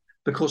schemas,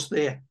 because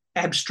they're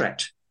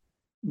abstract.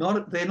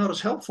 They're not as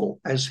helpful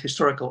as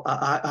historical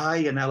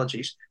eye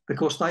analogies,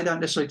 because they don't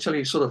necessarily tell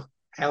you sort of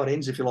how it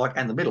ends, if you like,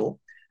 and the middle,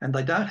 and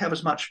they don't have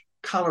as much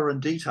colour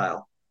and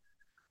detail.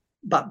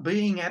 But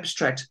being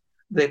abstract,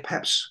 they're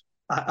perhaps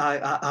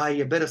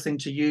a better thing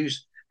to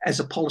use as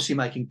a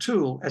policy-making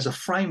tool, as a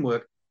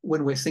framework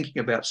when we're thinking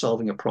about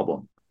solving a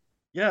problem.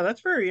 Yeah,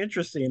 that's very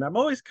interesting. I'm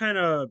always kind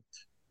of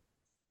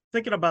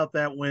thinking about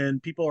that when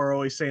people are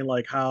always saying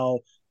like how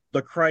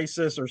the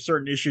crisis or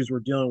certain issues we're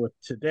dealing with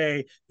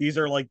today, these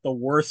are like the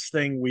worst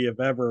thing we have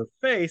ever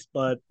faced.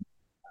 But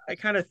I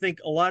kind of think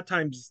a lot of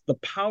times the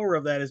power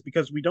of that is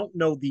because we don't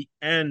know the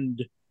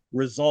end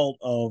result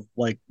of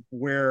like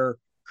where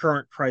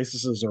current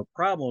crises or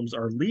problems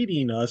are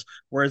leading us.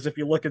 Whereas if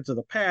you look into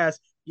the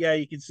past, yeah,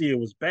 you can see it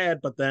was bad,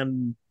 but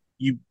then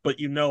you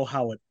know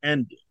how it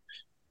ended.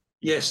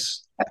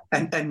 Yes.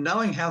 And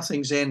knowing how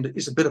things end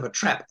is a bit of a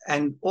trap,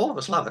 and all of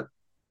us love it.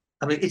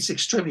 I mean, it's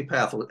extremely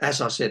powerful. As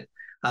I said,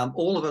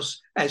 all of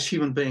us as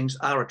human beings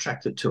are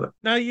attracted to it.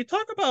 Now, you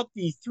talk about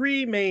the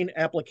three main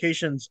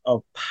applications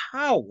of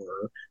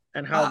power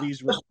and how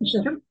these.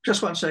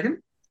 Just 1 second.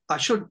 I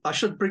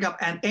should bring up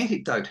an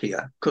anecdote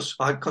here, because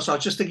I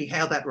was just thinking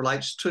how that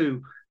relates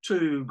to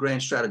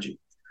grand strategy.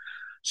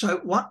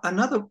 So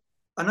another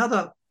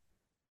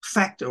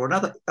factor or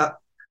another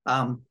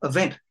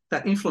event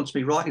that influenced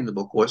me writing the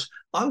book was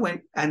I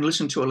went and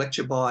listened to a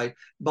lecture by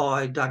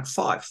Doug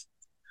Fife,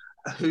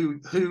 who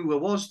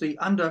was the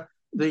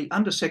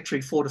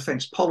Undersecretary for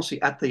Defence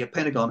Policy at the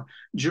Pentagon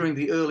during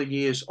the early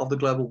years of the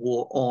global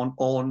war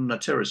on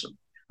terrorism.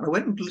 And I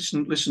went and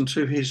listened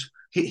to his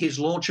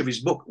launch of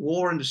his book,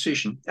 War and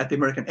Decision, at the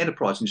American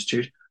Enterprise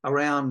Institute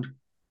around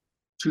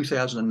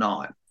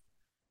 2009.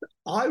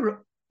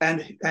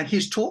 And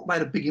his talk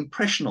made a big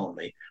impression on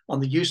me on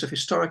the use of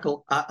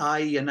historical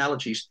eye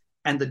analogies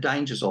and the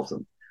dangers of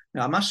them.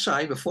 Now, I must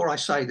say, before I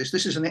say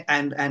this is an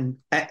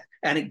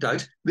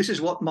anecdote. This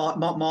is what my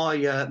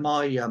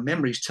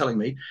memory is telling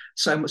me.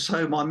 So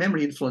my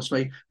memory influenced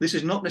me. This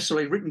is not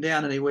necessarily written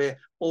down anywhere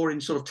or in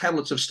sort of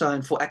tablets of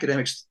stone for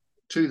academics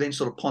to then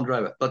sort of ponder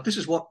over. But this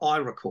is what I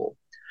recall.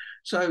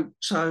 So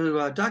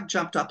Doug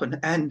jumped up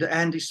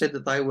and he said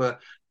that they were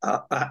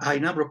a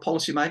number of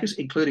policymakers,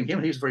 including him,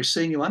 and he was a very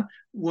senior one,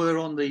 were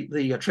on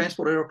the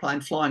transport aeroplane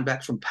flying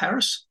back from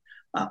Paris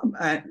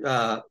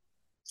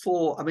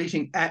for a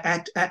meeting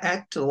at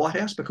the White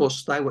House,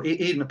 because they were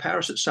in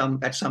Paris at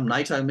some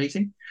NATO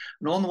meeting.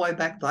 And on the way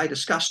back, they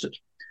discussed it.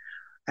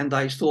 And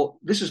they thought,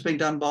 this has been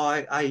done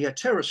by a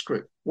terrorist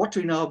group. What do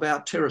we know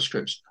about terrorist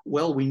groups?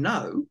 Well, we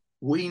know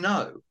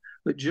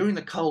that during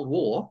the Cold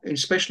War,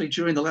 especially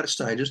during the latter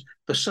stages,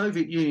 the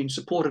Soviet Union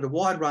supported a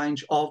wide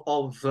range of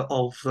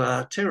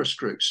terrorist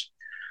groups.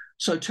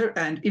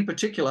 And in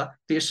particular,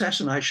 the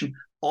assassination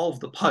of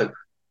the Pope.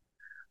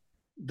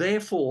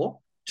 Therefore,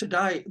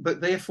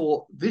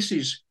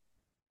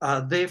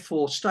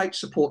 states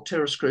support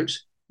terrorist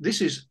groups.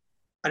 This is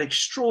an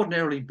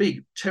extraordinarily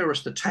big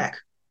terrorist attack.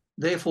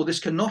 Therefore, this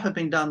cannot have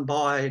been done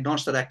by a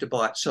non-state actor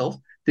by itself.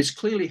 This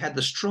clearly had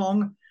the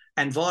strong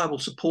and viable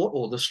support,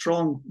 or the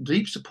strong,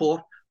 deep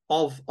support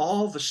of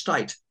a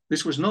state.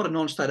 This was not a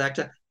non-state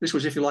actor. This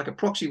was, if you like, a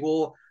proxy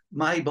war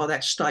made by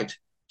that state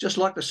just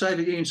like the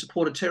Soviet Union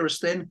supported terrorists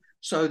then,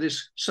 so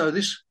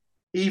this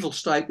evil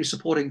state is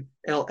supporting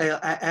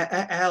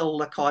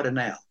Al-Qaeda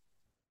now.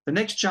 The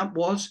next jump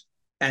was,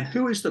 and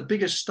who is the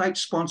biggest state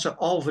sponsor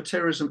of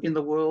terrorism in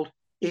the world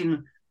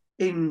in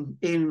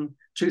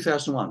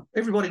 2001?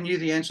 Everybody knew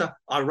the answer: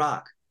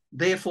 Iraq.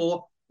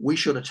 Therefore, we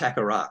should attack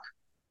Iraq.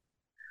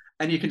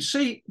 And you can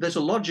see there's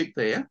a logic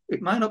there.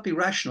 It may not be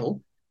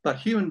rational, but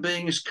human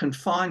beings can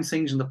find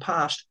things in the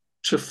past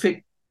to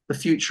fit the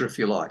future, if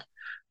you like.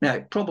 Now,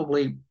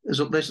 probably there's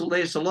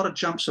a lot of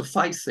jumps of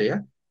faith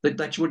there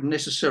that you wouldn't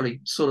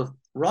necessarily sort of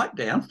write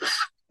down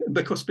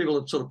because people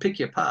would sort of pick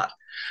you apart.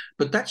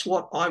 But that's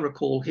what I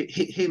recall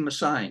him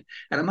saying.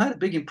 And it made a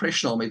big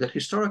impression on me that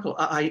historical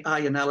AA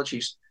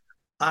analogies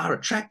are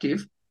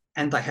attractive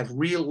and they have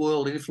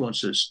real-world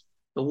influences.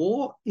 The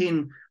war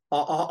in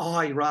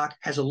Iraq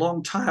has a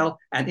long tail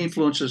and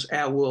influences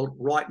our world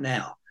right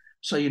now.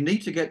 So you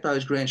need to get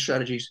those grand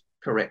strategies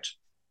correct.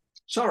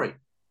 Sorry,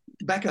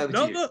 back over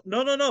to you.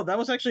 No. That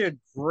was actually a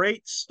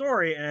great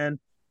story, and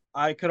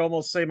I could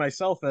almost say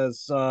myself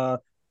as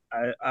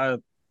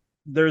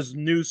there's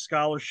new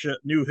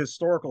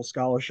historical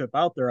scholarship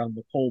out there on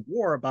the Cold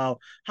War about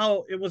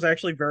how it was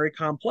actually very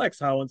complex,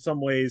 how in some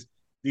ways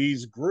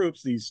these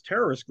groups, these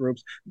terrorist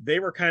groups, they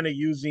were kind of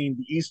using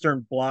the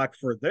Eastern Bloc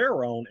for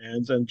their own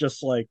ends and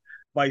just like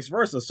vice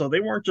versa. So they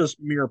weren't just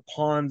mere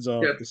pawns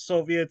of the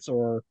Soviets,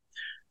 or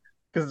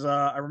because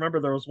I remember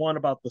there was one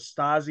about the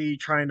Stasi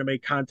trying to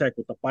make contact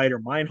with the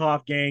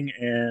Baader-Meinhof gang,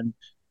 and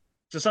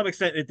to some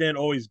extent it didn't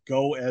always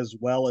go as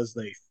well as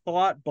they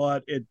thought,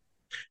 but it,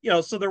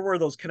 so there were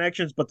those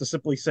connections, but to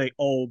simply say,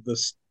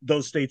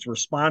 those states were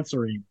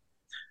sponsoring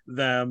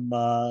them,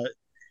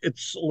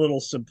 it's a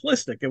little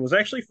simplistic. It was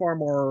actually far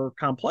more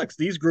complex.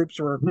 These groups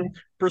were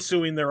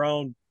pursuing their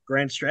own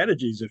grand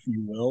strategies, if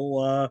you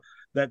will,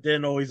 that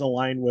didn't always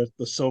align with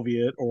the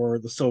Soviet or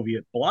the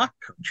Soviet bloc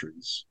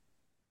countries.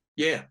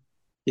 Yeah.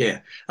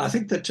 I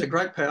think that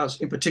great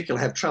powers in particular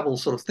have trouble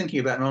sort of thinking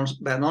about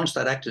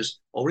non-state actors,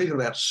 or even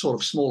about sort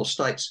of smaller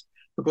states,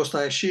 because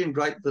they assume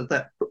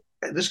that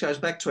this goes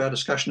back to our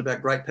discussion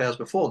about great powers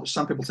before, that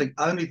some people think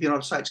only the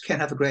United States can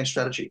have a grand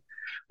strategy.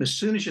 And as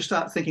soon as you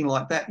start thinking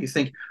like that, you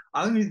think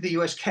only the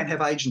US can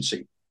have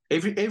agency.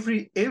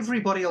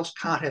 Everybody else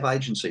can't have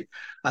agency.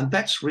 And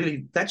that's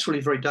really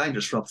very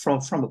dangerous from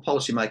a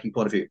policy-making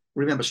point of view.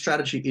 Remember,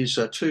 strategy is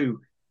the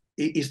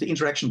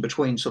interaction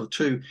between sort of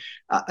two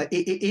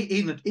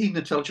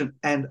intelligent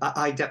and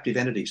adaptive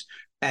entities,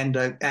 and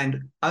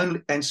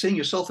seeing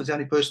yourself as the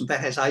only person that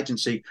has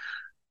agency,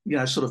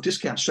 sort of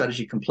discount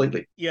strategy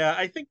completely. Yeah,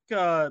 I think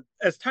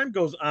as time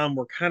goes on,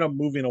 we're kind of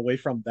moving away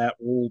from that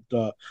old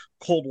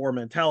Cold War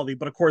mentality.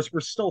 But of course,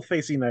 we're still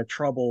facing that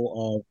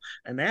trouble of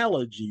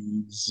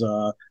analogies.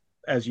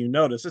 As you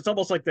notice, it's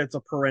almost like that's a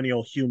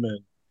perennial human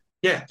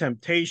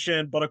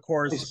temptation. But of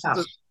course,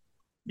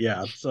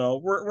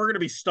 so we're going to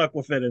be stuck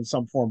with it in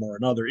some form or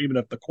another, even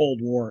if the Cold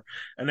War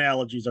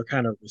analogies are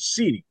kind of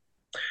receding.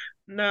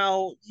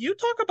 Now, you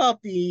talk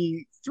about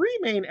the three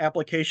main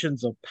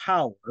applications of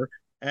power.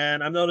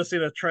 And I'm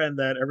noticing a trend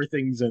that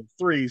everything's in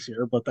threes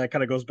here, but that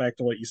kind of goes back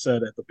to what you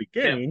said at the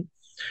beginning.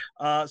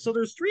 Yeah. So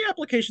there's three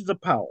applications of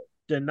power: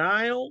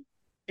 denial,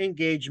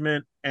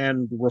 engagement,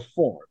 and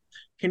reform.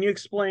 Can you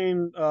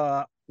explain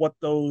what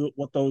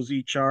those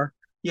each are?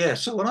 Yeah.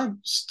 So when I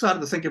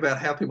started to think about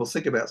how people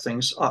think about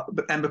things,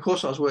 and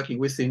because I was working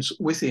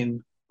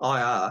within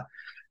IR,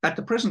 at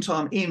the present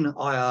time in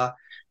IR,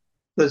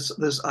 there's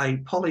a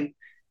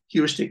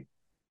polyheuristic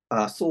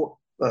thought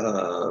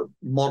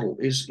model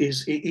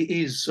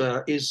is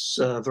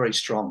very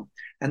strong,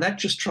 and that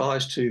just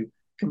tries to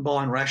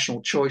combine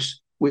rational choice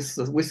with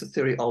the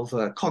theory of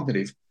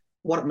cognitive.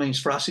 What it means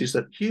for us is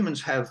that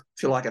humans have,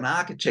 if you like, an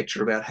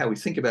architecture about how we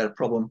think about a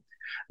problem,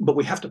 but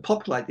we have to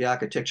populate the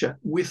architecture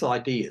with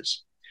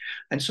ideas.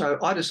 And so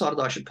I decided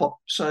I should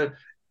So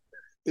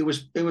it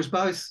was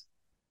both.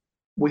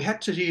 We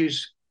had to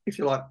use, if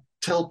you like,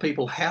 tell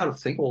people how to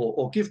think,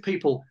 or give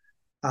people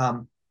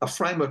a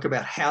framework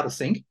about how to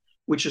think,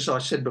 which, as I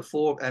said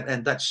before,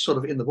 and that's sort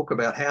of in the book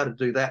about how to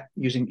do that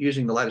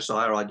using the latest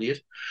IR ideas.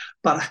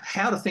 But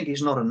how to think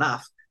is not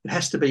enough. It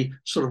has to be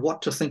sort of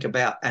what to think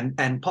about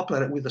and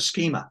populate it with a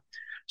schema.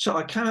 So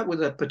I came up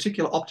with a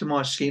particular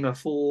optimized schema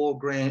for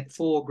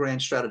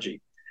grand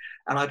strategy.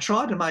 And I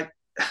tried to make,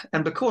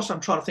 and because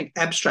I'm trying to think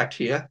abstract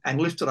here and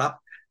lift it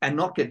up and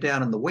not get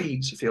down in the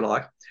weeds, if you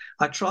like,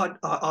 I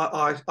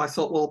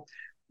thought, well,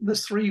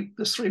 there's three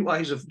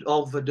ways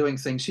of doing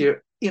things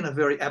here in a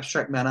very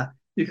abstract manner.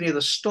 You can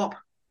either stop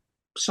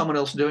someone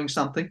else doing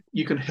something,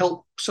 you can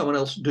help someone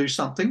else do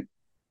something,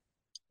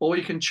 or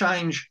you can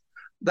change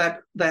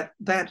that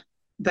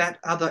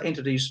other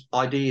entity's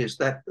ideas,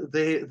 that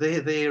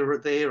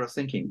their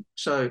thinking.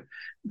 So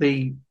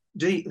the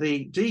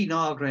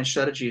denial grand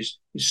strategy is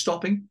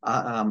stopping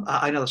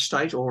another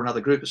state or another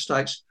group of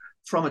states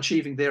from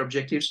achieving their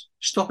objectives,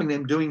 stopping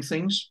them doing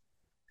things.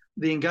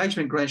 The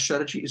engagement grand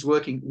strategy is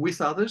working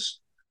with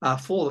others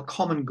for the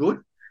common good,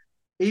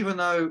 even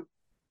though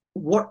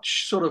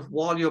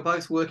while you're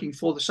both working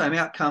for the same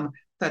outcome,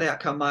 that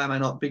outcome may or may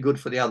not be good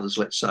for the others,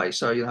 let's say.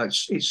 So,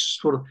 it's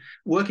sort of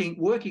working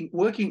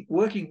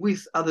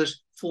with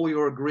others for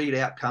your agreed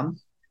outcome.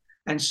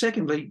 And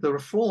secondly, the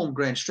reform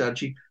grand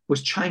strategy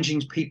was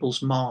changing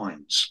people's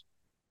minds.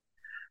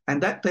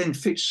 And that then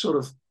fits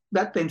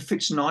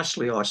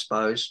nicely, I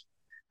suppose,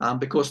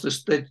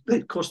 because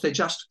they're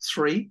just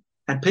three,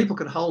 and people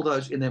can hold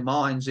those in their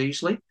minds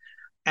easily,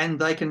 and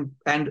they can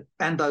and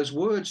those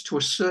words to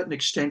a certain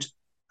extent.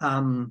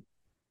 I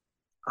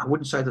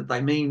wouldn't say that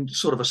they mean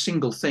sort of a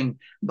single thing,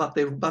 but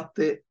they're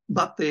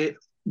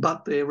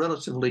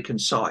relatively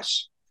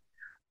concise.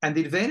 And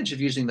the advantage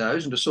of using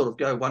those, and to sort of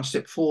go one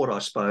step forward, I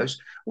suppose,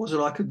 was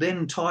that I could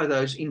then tie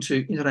those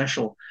into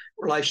international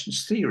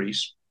relations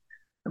theories.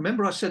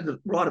 Remember, I said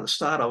that right at the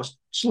start, I was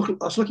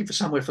looking for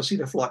somewhere for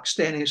like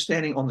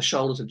standing on the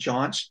shoulders of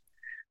giants.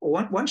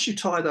 Well, once you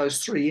tie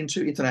those three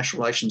into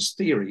international relations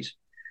theories,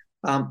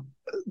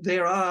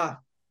 there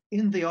are,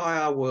 in the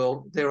IR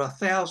world, there are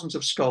thousands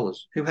of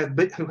scholars who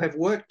have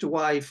worked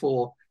away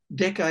for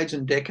decades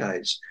and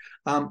decades.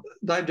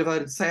 They've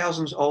devoted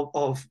thousands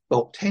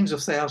tens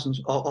of thousands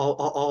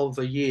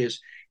of years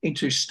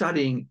into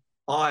studying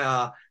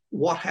IR,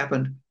 what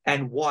happened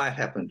and why it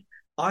happened.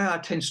 IR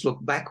tends to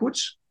look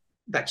backwards.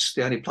 That's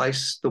the only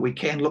place that we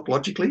can look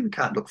logically. We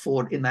can't look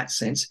forward in that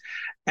sense,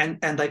 and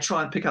they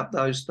try and pick up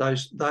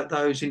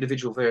those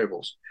individual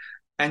variables.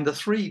 And the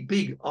three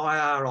big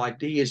IR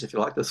ideas, if you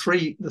like, the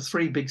three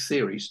big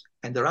theories,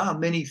 and there are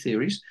many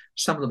theories,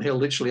 some of them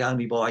held literally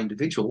only by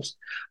individuals,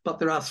 but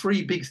there are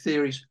three big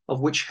theories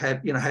of which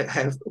have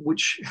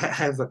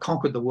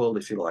conquered the world,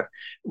 if you like.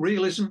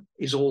 Realism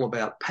is all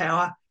about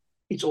power.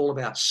 It's all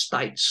about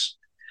states.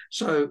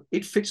 So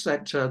it fits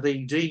that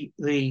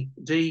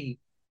the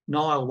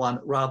Nile one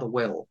rather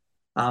well.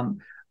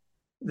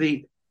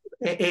 The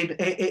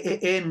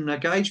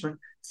engagement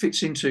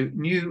fits into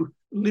new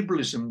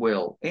liberalism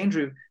well.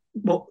 Andrew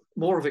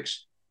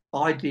Morovich's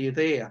idea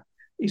there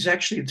is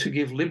actually to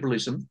give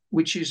liberalism,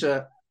 which is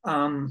a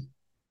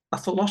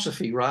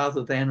philosophy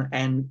rather than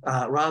an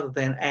IR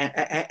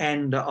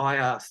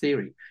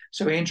theory.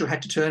 So Andrew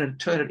had to turn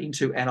it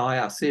into an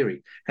IR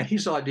theory, and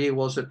his idea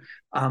was that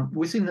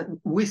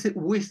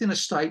within a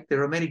state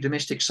there are many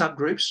domestic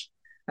subgroups,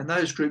 and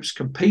those groups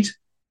compete,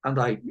 and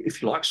they,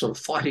 if you like, sort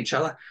of fight each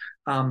other,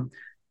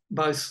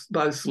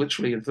 both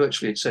literally and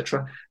virtually,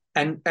 etc.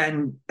 And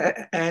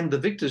the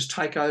victors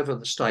take over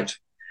the state,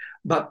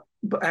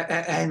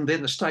 and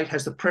then the state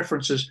has the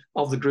preferences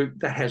of the group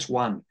that has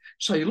won.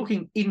 So you're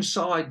looking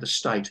inside the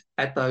state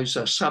at those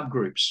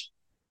subgroups.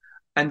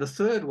 And the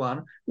third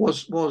one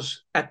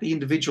was at the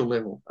individual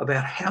level,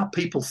 about how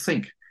people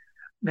think.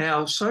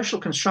 Now, social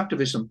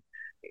constructivism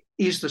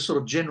is the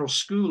sort of general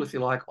school, if you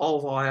like,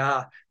 of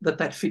IR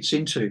that fits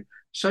into.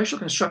 Social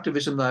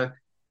constructivism, though,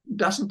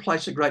 doesn't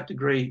place a great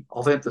degree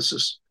of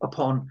emphasis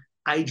upon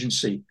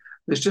agency.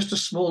 There's just a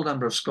small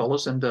number of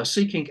scholars, and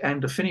Seeking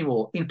and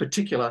Finnemore in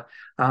particular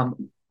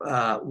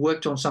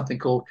worked on something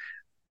called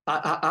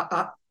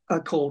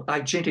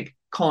agentic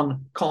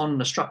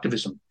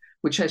constructivism,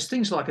 which has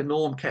things like a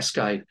norm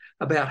cascade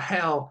about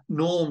how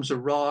norms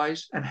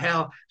arise and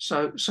how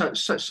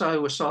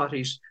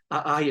societies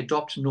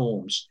adopt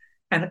norms,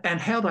 and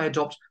how they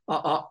adopt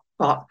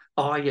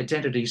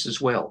identities as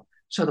well.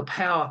 So the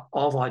power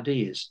of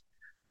ideas.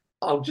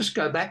 I'll just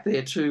go back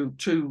there to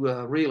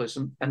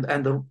realism,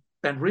 and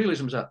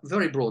realism is a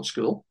very broad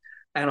school,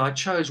 and I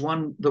chose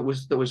one that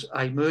was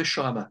a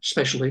Mersheimer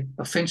specialty,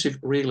 offensive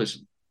realism.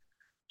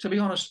 To be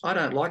honest, I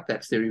don't like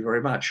that theory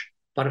very much,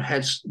 but it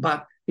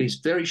is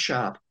very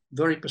sharp,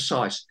 very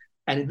precise,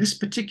 and in this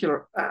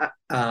particular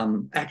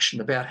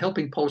action about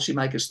helping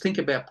policymakers think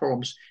about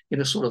problems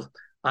in a sort of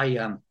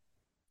a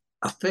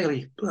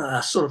fairly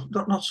sort of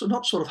not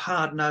sort of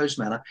hard-nosed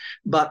manner,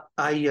 but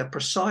a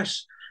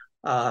precise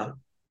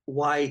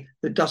way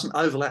that doesn't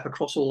overlap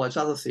across all those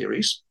other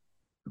theories,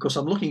 because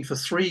I'm looking for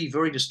three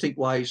very distinct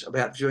ways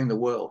about viewing the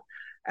world.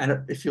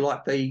 And if you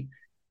like, the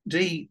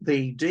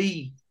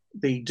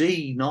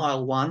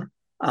Nile one,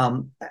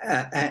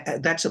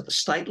 that's at the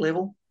state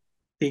level.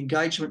 The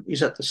engagement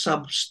is at the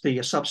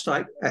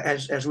sub-state,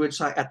 as we would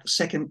say, at the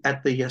second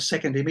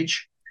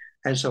image,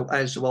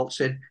 as Walt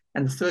said,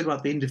 and the third one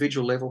at the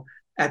individual level,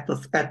 at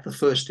the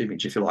first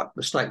image, if you like.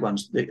 The state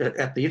ones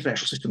at the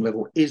international system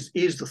level is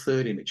the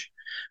third image.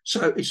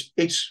 So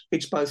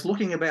it's both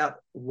looking about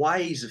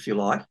ways, if you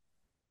like,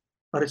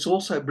 but it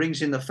also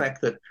brings in the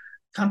fact that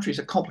countries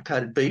are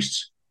complicated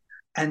beasts,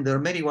 and there are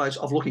many ways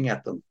of looking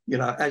at them,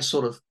 as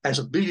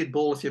a billiard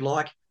ball, if you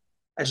like,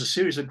 as a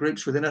series of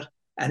groups within it,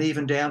 and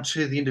even down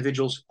to the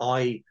individuals,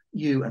 i.e.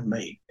 you and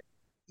me.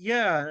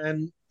 Yeah,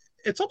 and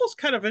it's almost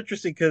kind of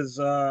interesting because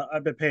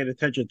I've been paying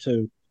attention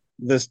to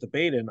this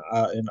debate in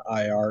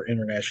IR,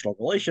 international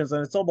relations,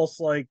 and it's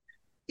almost like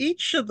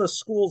each of the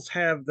schools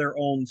have their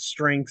own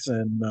strengths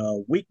and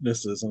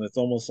weaknesses, and it's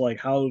almost like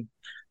how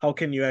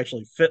can you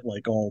actually fit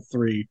like all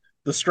three,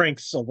 the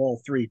strengths of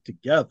all three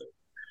together,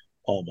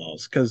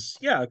 almost? Because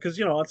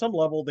on some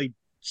level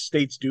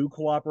states do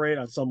cooperate,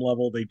 on some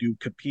level they do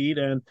compete,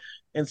 and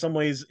in some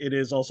ways it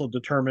is also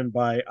determined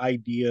by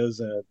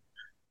ideas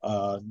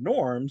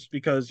norms,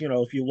 because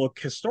if you look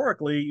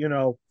historically,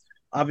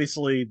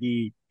 obviously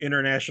the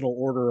international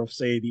order of,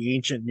 say, the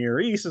ancient Near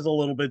East is a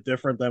little bit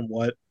different than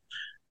what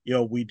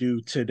we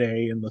do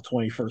today in the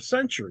 21st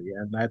century,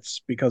 and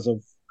that's because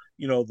of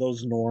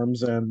those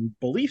norms and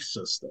belief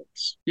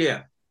systems.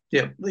 Yeah,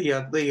 yeah.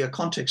 The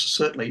contexts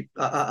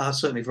are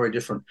certainly very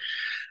different.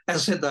 As I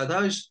said, though,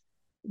 those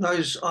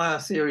IR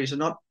theories are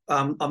not.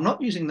 I'm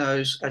not using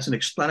those as an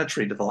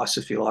explanatory device,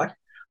 if you like,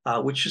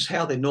 which is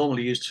how they're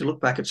normally used to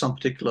look back at some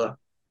particular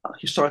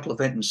historical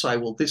event and say,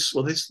 this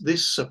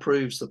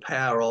proves the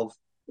power of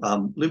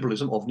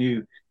liberalism, of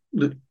new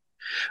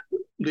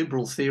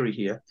liberal theory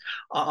here.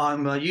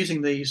 I'm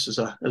using these as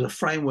a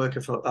framework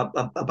of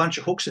a bunch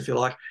of hooks, if you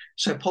like,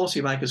 so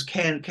policymakers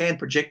can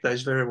project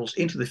those variables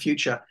into the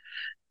future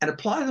and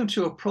apply them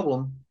to a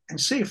problem and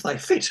see if they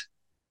fit.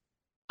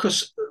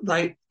 Because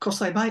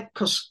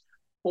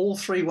all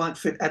three won't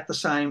fit at the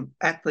same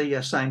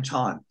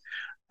time.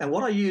 And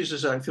what I use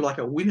as if you like,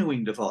 a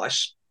winnowing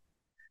device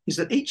is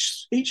that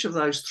each of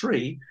those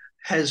three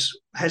has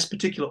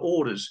particular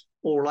orders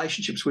or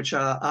relationships which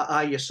are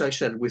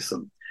associated with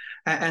them.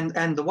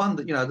 And the one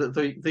that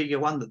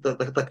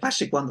the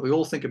classic one that we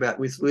all think about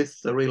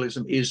with the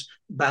realism is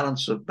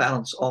balance of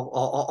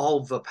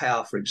the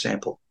power, for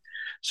example.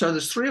 So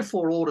there's 3 or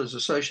 4 orders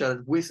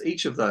associated with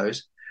each of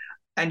those,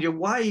 and your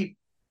way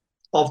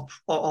of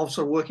sort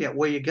of working out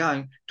where you're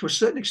going to a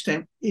certain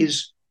extent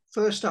is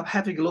first up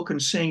having a look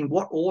and seeing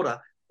what order,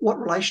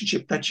 what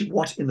relationship that you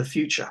want in the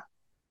future,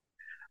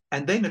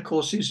 and then of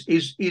course is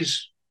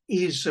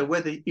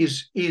whether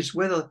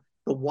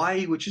the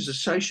way which is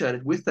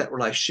associated with that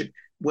relationship,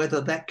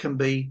 whether that can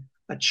be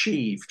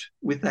achieved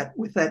with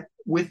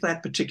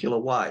that particular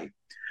way.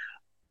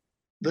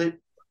 The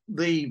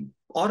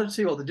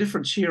oddity or the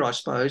difference here, I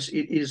suppose,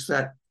 is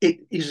that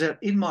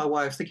in my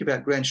way of thinking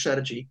about grand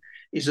strategy,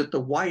 is that the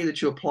way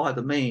that you apply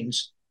the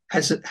means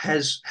has a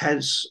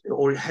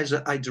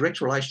direct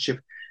relationship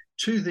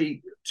to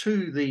the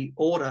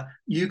order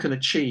you can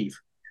achieve.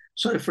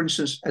 So, for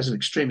instance, as an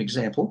extreme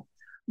example,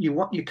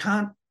 you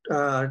can't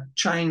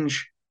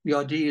change the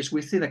ideas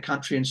within a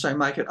country and say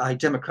make it a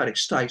democratic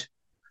state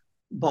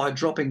by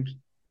dropping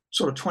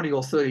sort of 20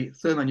 or 30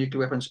 thermonuclear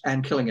weapons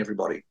and killing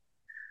everybody.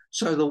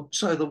 So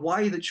the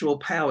way that your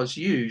power is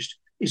used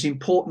is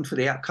important for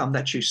the outcome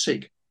that you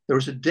seek. There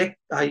is a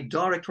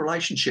direct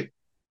relationship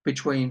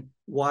between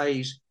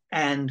ways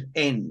and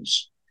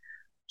ends.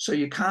 So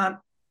you can't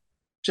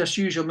just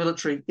use your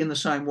military in the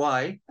same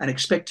way and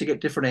expect to get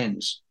different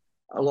ends,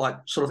 like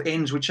sort of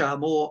ends which are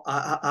more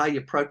are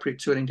appropriate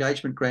to an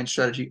engagement grand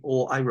strategy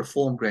or a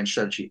reform grand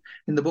strategy.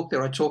 In the book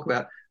there, I talk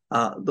about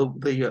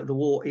the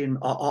war in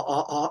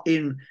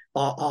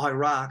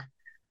Iraq,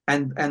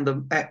 and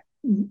the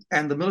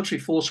military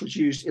force was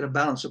used in a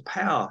balance of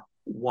power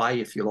way,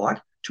 if you like,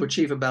 to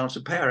achieve a balance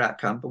of power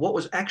outcome. But what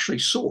was actually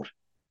sought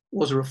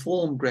was a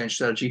reform grand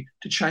strategy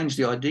to change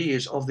the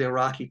ideas of the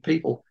Iraqi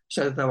people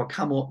so that they would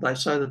come on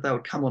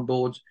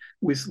board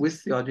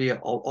with the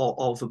idea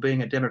of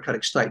being a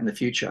democratic state in the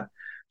future.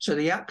 So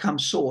the outcome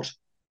sought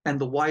and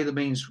the way the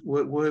means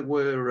were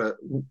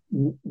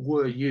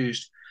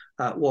used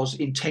was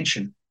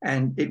intention,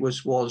 and it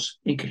was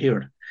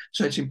incoherent.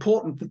 So it's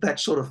important that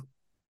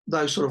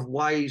those sort of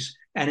ways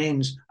and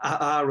ends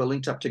are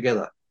linked up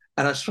together.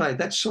 And I say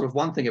that's sort of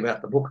one thing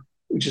about the book,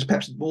 which is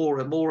perhaps more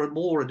and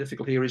more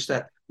difficult here, is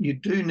that you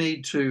do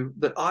need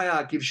that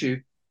IR gives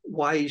you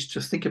ways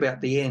to think about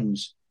the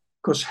ends,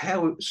 because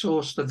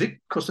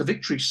the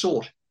victory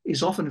sought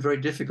is often very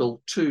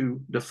difficult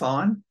to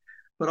define.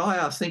 But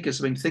IR thinkers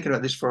have been thinking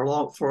about this for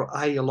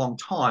a long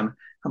time,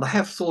 and they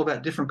have thought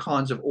about different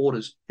kinds of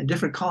orders and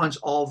different kinds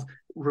of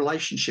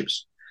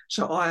relationships.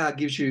 So IR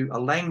gives you a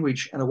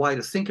language and a way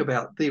to think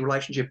about the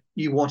relationship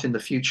you want in the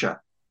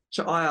future.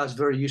 So IR is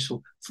very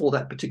useful for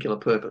that particular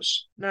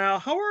purpose. Now,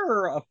 how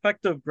are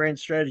effective grand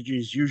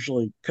strategies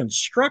usually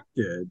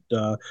constructed?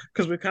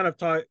 Because we kind of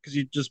talked, because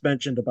you just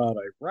mentioned about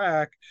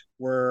Iraq,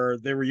 where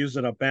they were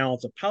using a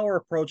balance of power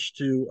approach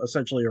to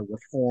essentially a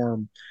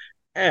reform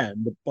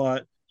end.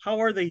 But how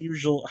are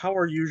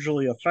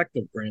usually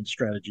effective grand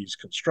strategies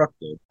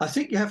constructed? I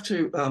think you have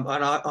to, and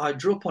I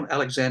drew upon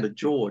Alexander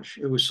George,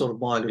 who was sort of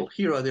my little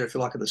hero there, if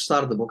you like, at the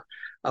start of the book,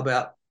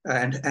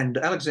 and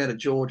Alexander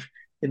George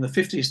in the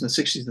 50s and the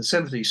 60s and the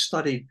 70s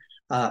studied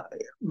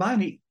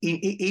mainly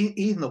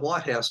in the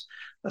White House,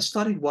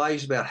 studied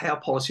ways about how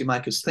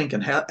policymakers think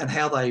and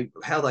how they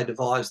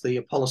devise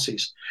their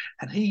policies.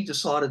 And he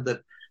decided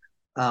that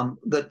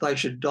they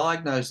should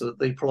diagnose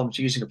the problems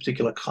using a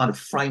particular kind of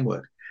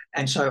framework.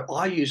 And so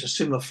I use a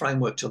similar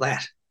framework to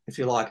that, if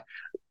you like,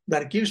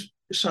 that it gives.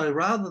 So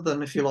rather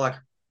than, if you like,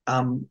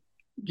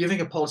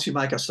 giving a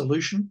policymaker a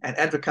solution and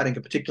advocating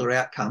a particular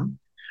outcome,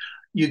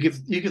 you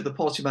give the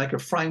policymaker a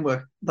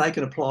framework they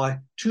can apply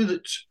to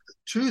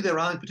their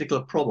own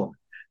particular problem.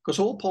 Because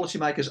all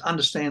policymakers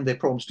understand their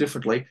problems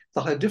differently.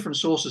 They'll have different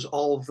sources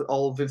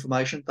of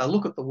information. They'll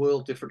look at the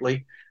world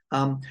differently.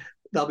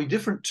 They'll be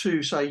different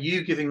to, say,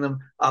 you giving them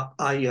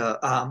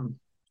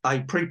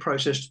a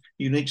pre-processed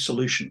unique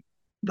solution.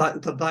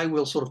 they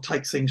will sort of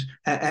take things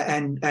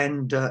and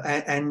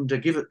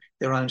give it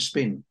their own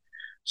spin.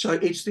 So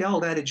it's the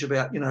old adage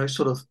about,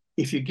 sort of,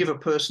 if you give a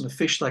person a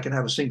fish, they can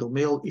have a single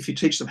meal. If you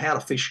teach them how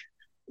to fish,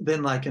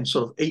 then they can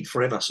sort of eat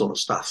forever, sort of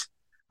stuff.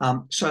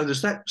 So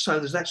there's that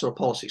sort of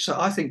policy. So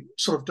I think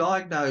sort of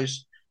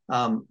diagnose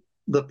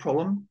the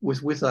problem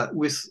with a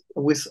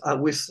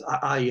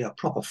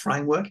proper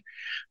framework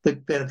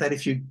that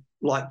if you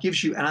like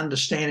gives you an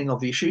understanding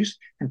of the issues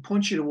and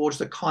points you towards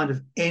the kind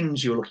of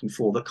ends you're looking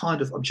for, the kind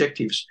of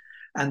objectives,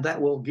 and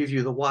that will give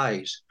you the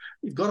ways.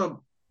 You've got to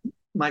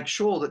make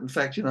sure that, in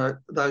fact,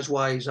 those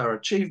ways are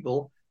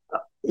achievable.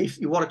 If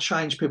you want to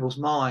change people's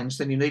minds,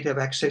 then you need to have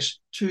access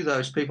to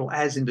those people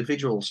as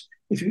individuals.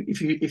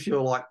 If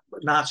you're like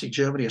Nazi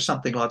Germany or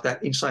something like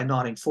that in, say,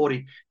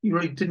 1940, you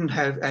really didn't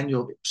have, and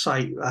you'll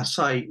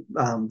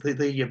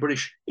the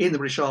British in the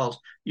British Isles,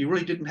 you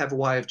really didn't have a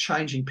way of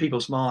changing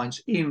people's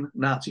minds in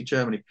Nazi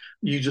Germany.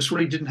 You just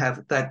really didn't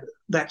have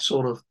that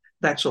sort of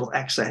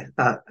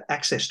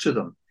access to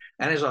them.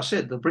 And as I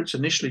said, the Brits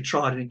initially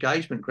tried an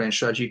engagement grand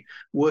strategy,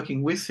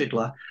 working with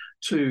Hitler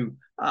to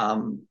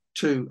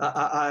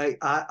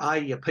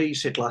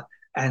appease Hitler,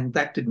 and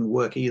that didn't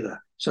work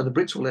either. So the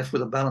Brits were left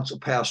with a balance of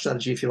power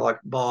strategy, if you like,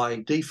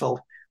 by default,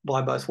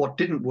 by both what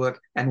didn't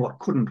work and what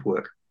couldn't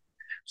work.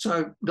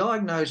 So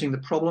diagnosing the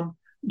problem,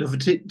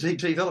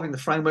 developing the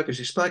framework, as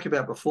you spoke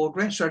about before,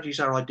 grand strategies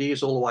are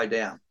ideas all the way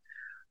down.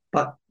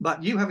 But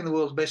you having the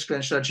world's best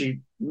grand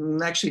strategy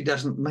actually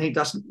doesn't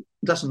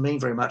mean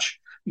very much.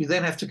 You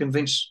then have to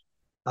convince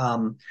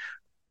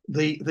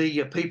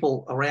the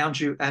people around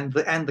you and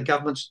the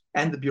governments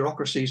and the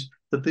bureaucracies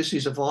that this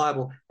is a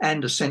viable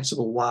and a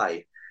sensible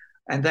way.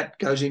 And that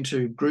goes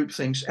into group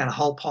things and a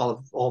whole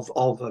pile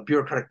of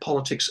bureaucratic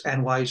politics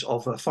and ways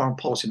of foreign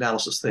policy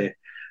analysis there.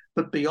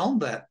 But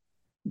beyond that,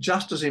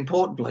 just as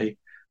importantly,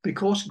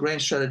 because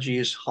grand strategy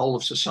is whole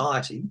of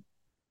society,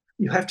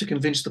 you have to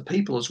convince the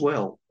people as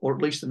well, or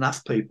at least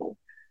enough people.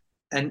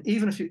 And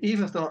even if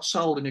they're not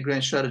sold in your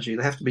grand strategy,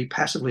 they have to be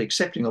passively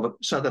accepting of it,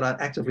 so they don't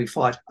actively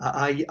fight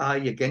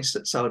against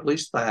it. So at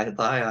least they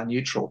are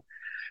neutral.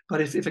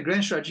 But if a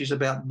grand strategy is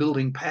about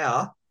building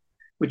power,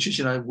 which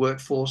is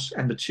workforce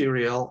and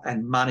material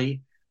and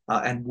money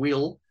and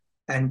will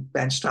and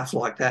stuff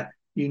like that,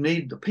 you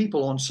need the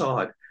people on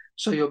side.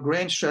 So your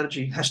grand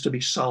strategy has to be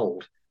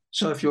sold.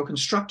 So if you're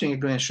constructing a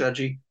grand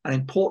strategy, an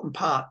important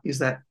part is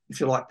that, if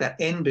you like, that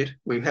end bit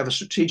where you have a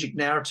strategic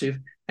narrative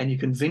and you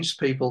convince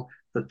people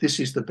that this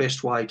is the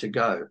best way to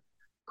go.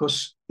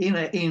 Because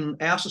in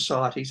our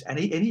societies, and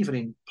even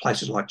in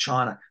places like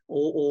China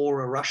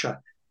or Russia,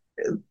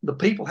 the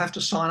people have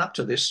to sign up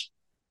to this.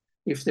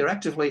 If they're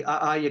actively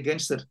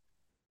against it,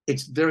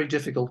 it's very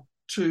difficult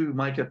to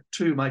make it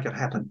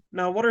happen.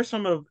 Now, what are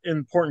some of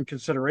important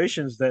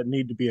considerations that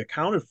need to be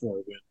accounted for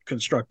when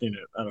constructing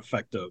an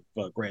effective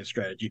grand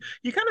strategy?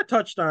 You kind of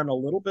touched on a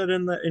little bit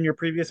in your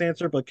previous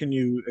answer, but can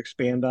you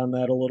expand on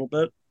that a little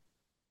bit?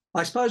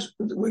 I suppose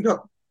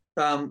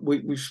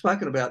we've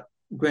spoken about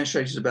grand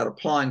strategies about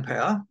applying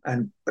power,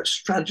 and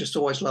strategists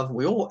always love,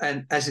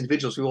 and as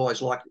individuals we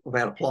always like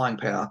about applying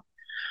power.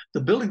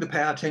 The building the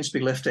power tends to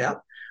be left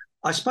out.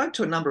 I spoke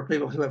to a number of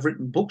people who have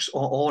written books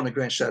on a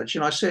grand strategy,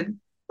 and I said,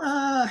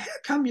 how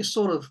come you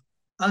sort of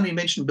only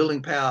mention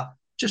building power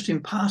just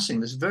in passing?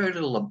 There's very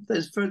little.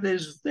 There's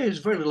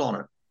very little on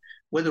it.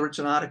 Whether it's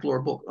an article or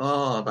a book,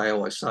 they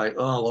always say,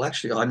 well,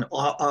 actually,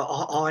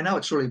 I know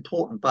it's really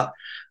important, but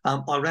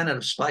I ran out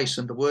of space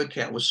and the word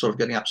count was sort of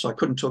getting up, so I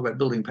couldn't talk about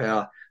building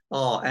power.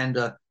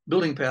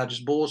 Building power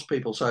just bores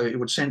people, so it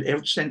would send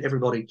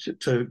everybody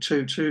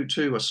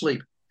to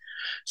asleep.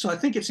 So I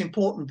think it's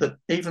important that,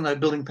 even though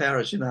building power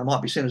is,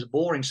 might be seen as a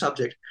boring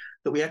subject,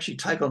 that we actually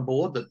take on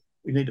board that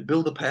we need to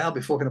build the power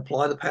before we can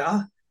apply the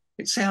power.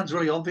 It sounds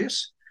really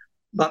obvious,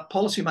 but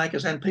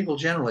policymakers and people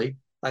generally,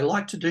 they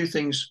like to do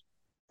things.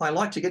 They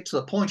like to get to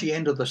the pointy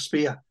end of the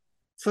spear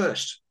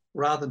first,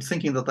 rather than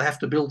thinking that they have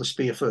to build the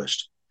spear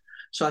first.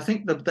 So I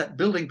think that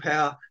building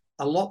power,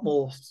 a lot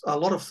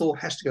of thought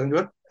has to go into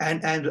it,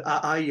 and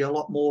a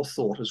lot more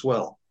thought as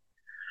well.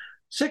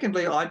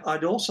 Secondly,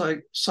 I'd also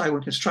say,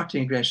 when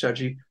constructing a grand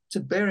strategy, to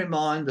bear in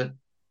mind that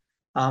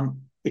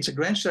it's a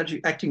grand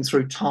strategy acting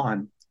through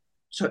time.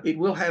 So it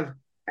will have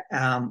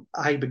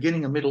a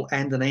beginning, a middle,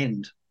 and an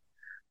end.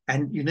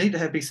 And you need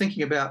to be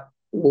thinking about,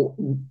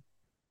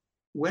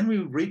 when we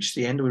reach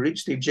the end, we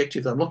reach the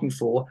objective that I'm looking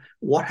for,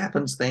 what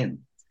happens then?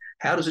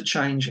 How does it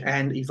change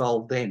and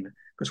evolve then?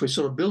 Because we're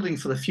sort of building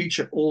for the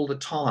future all the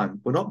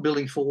time. We're not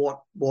building for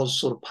what was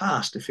sort of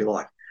past, if you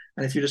like.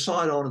 And if you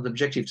decide on an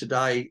objective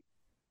today,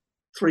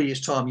 3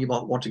 years' time, you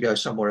might want to go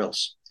somewhere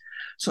else.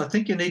 So I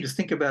think you need to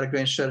think about a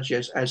grand strategy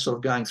as sort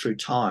of going through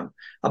time.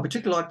 I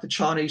particularly like the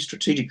Chinese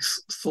strategic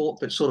thought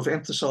that sort of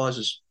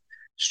emphasizes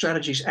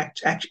strategies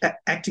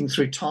acting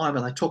through time,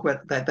 and they talk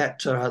about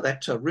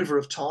that river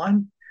of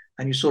time,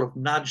 and you sort of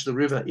nudge the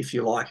river, if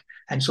you like,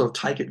 and sort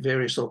of take it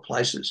various sort of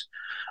places.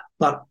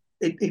 But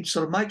it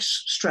sort of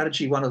makes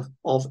strategy one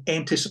of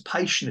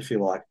anticipation, if you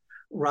like,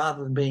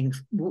 rather than being,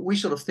 we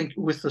sort of think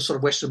with the sort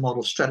of Western model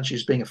of strategy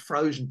as being a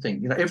frozen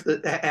thing. You know, if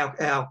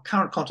our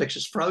current context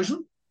is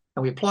frozen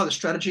and we apply the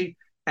strategy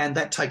and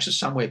that takes us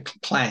somewhere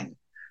clang.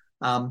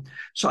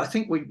 So I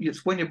think when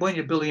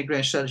you're building a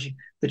grand strategy,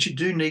 that you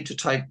do need to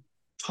take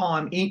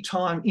time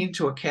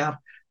into account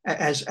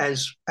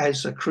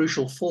as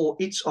crucial for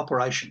its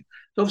operation.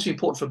 It's obviously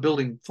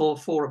important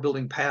for a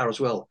building power as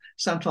well.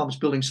 Sometimes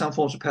building some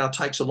forms of power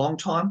takes a long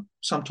time.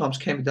 Sometimes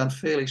can be done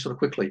fairly sort of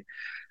quickly.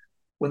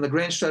 When the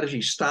grand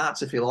strategy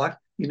starts, if you like,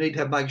 you need to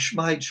have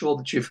made sure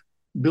that you've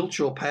built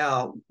your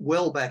power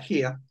well back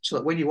here, so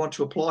that when you want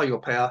to apply your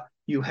power,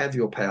 you have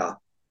your power.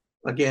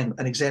 Again,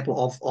 an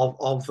example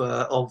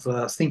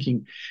of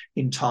thinking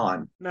in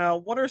time. Now,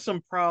 what are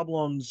some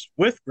problems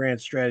with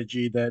grand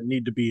strategy that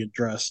need to be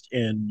addressed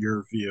in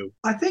your view?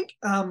 I think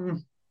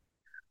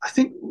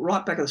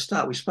right back at the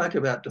start we spoke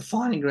about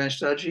defining grand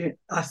strategy.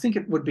 I think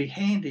it would be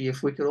handy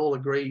if we could all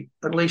agree,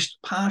 at least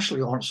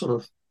partially, on sort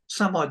of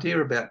some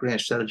idea about grand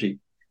strategy.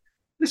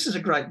 This is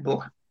a great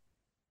book,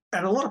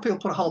 and a lot of people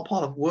put a whole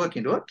pile of work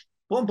into it.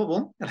 Boom, boom,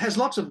 boom. It has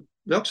lots of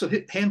the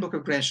Oxford Handbook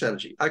of Grand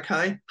Strategy.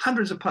 Okay,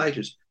 hundreds of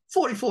pages,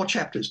 44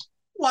 chapters.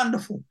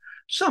 Wonderful.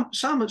 Some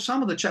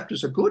of the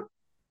chapters are good.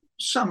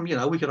 Some,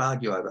 we could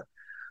argue over.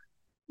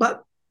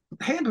 But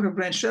Handbook of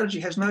Grand Strategy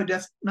has no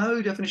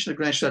definition of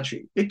grand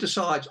strategy. It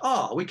decides,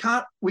 we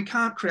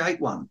can't create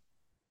one.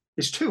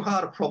 It's too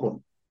hard a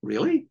problem.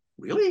 Really?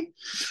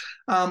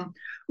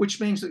 Which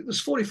means that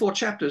there's 44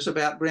 chapters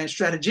about grand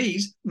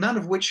strategies, none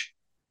of which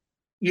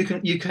you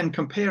can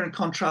compare and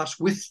contrast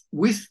with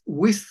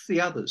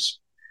the others.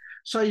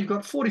 So you've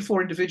got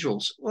 44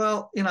 individuals.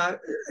 Well,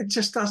 it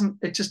just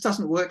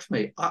doesn't work for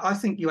me. I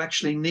think you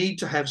actually need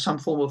to have some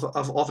form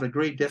of an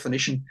agreed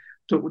definition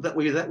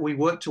that we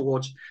work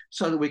towards,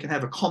 so that we can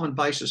have a common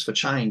basis for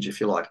change,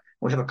 if you like.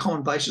 We have a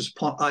common basis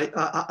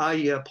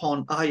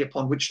upon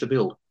which to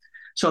build.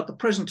 So at the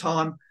present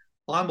time,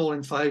 I'm all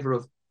in favour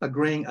of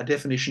agreeing a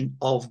definition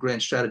of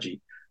grand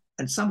strategy,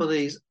 and some of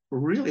these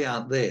really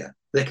aren't there.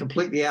 They're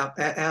completely out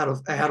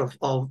of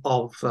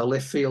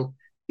left field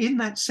in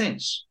that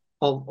sense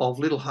of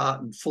Little,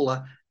 Hart and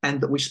Fuller, and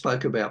that we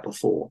spoke about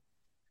before.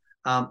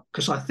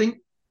 Because I think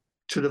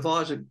to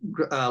devise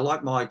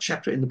like my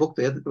chapter in the book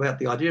there about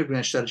the idea of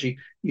grand strategy,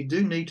 you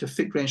do need to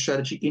fit grand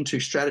strategy into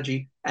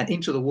strategy and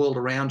into the world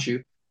around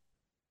you.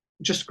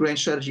 Just grand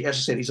strategy, as I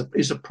said,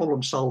 is a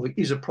problem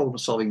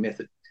solving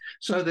method.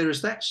 So there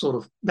is that sort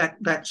of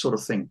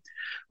thing,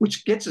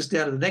 which gets us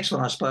down to the next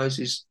one, I suppose,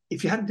 is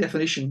if you had a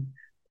definition,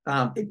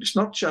 it's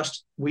not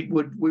just we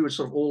would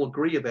sort of all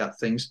agree about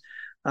things,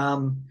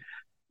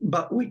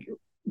 but we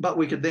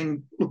could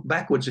then look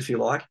backwards, if you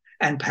like,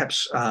 and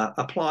perhaps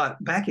apply it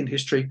back in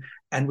history,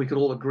 and we could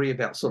all agree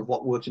about sort of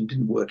what worked and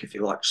didn't work, if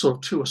you like,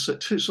 to a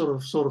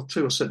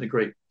certain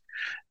degree.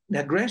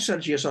 Now, grand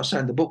strategy, as I say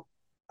in the book,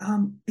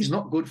 is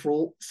not good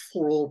for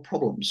all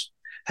problems.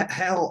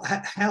 Hal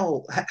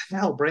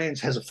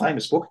Brands has a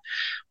famous book,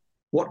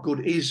 "What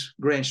Good Is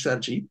Grand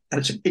Strategy?"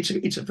 and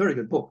it's a very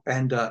good book,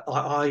 and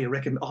I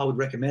would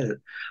recommend it.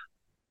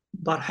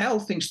 But Hal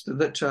thinks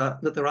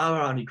that there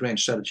are only grand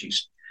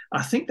strategies.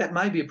 I think that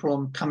may be a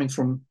problem coming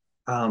from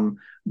living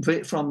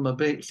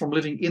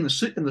in the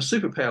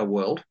superpower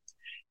world,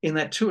 in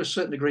that to a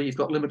certain degree you've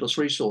got limitless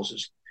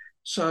resources.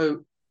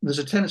 So there's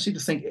a tendency to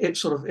think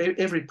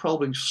every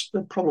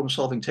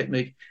problem-solving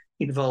technique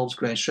involves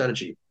grand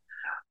strategy.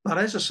 But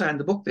as I say in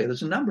the book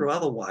there's a number of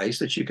other ways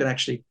that you can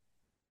actually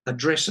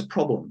address a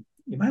problem.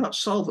 You may not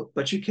solve it,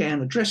 but you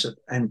can address it.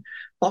 And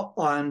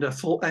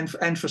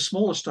for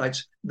smaller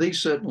states, these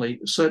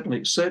certainly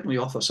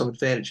offer some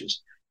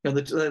advantages.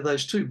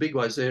 Those two big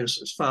ways there,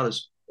 as far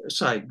as,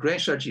 say,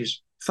 grand strategy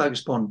is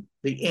focused upon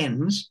the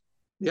ends,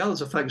 the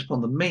others are focused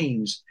upon the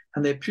means,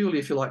 and they're purely,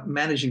 if you like,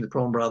 managing the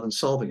problem rather than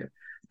solving it.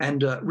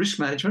 And risk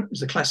management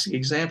is a classic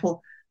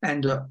example,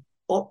 and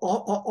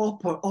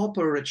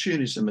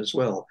opportunism as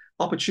well.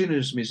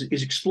 Opportunism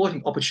is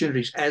exploiting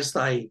opportunities as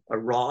they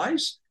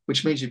arise,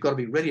 which means you've got to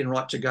be ready and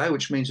right to go,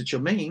 which means that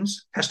your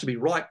means has to be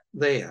right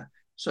there.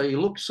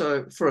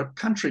 So for a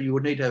country, you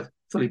would need to have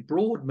fairly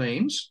broad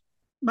means,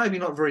 maybe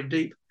not very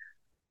deep,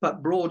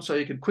 but broad, so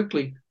you can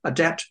quickly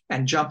adapt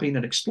and jump in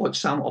and exploit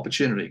some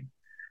opportunity.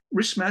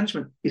 Risk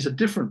management is a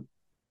different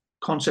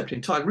concept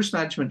entirely. Risk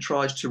management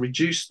tries to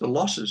reduce the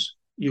losses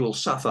you will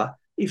suffer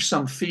if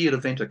some feared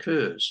event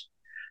occurs.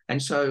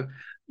 And so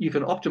you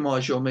can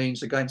optimize your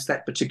means against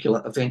that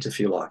particular event, if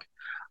you like.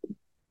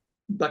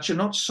 But you're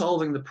not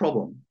solving the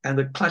problem. And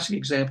the classic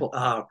example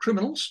are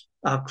criminal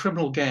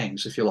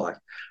gangs, if you like.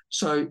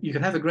 So you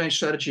can have a grand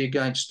strategy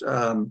against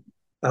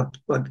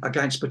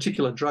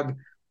particular drug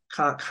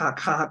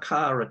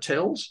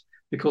cartels,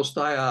 because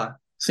they are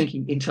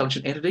thinking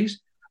intelligent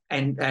entities,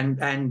 and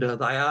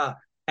they are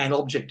an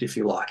object, if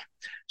you like.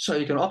 So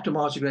you can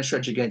optimize your grand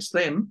strategy against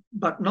them,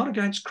 but not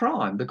against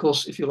crime,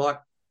 because if you like,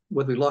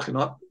 whether we like or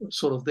not,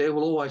 sort of there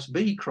will always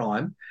be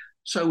crime.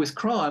 So with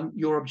crime,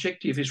 your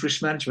objective is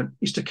risk management,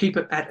 is to keep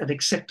it at an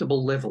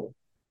acceptable level.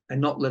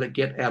 and not let it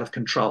get out of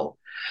control.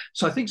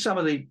 So I think some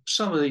of the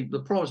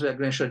problems about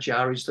grand strategy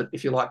are is that,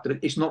 if you like,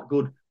 that it's not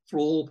good for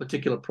all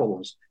particular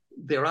problems.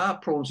 There are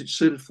problems it's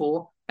suited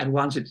for and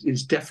ones it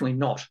is definitely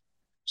not.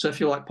 So if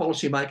you like,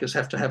 policymakers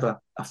have to have a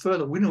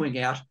further winnowing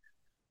out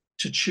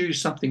to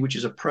choose something which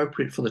is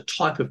appropriate for the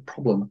type of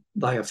problem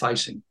they are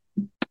facing.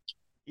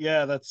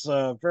 Yeah, that's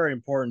very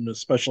important,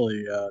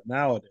 especially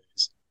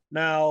nowadays.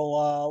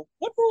 Now,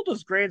 what role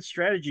does grand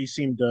strategy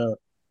seem to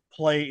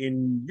play,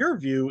 in your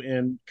view,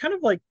 in kind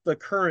of like the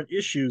current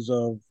issues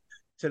of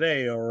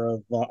today, or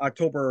of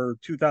October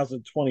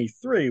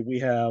 2023? We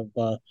have,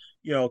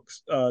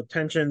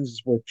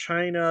 tensions with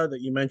China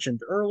that you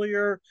mentioned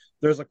earlier.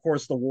 There's, of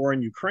course, the war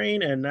in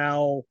Ukraine, and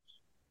now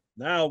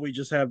we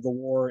just have the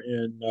war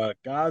in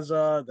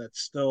Gaza that's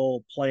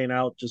still playing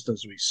out just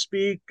as we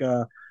speak.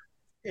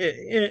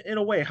 In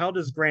a way, how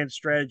does grand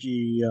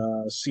strategy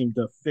seem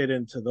to fit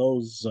into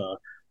those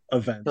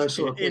events, Those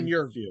sort of in things.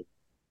 your view?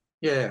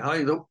 Yeah, I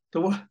mean,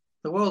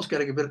 the world's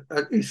getting a bit,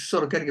 is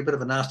sort of getting a bit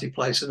of a nasty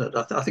place, isn't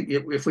it? I think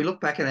if we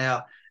look back in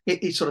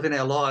it's sort of in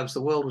our lives,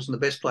 the world was in the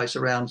best place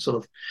around sort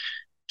of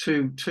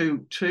two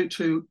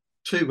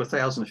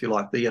 1,000, if you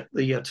like.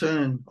 The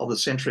turn of the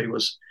century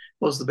was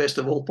the best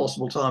of all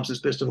possible times,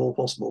 this best of all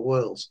possible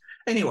worlds.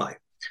 Anyway,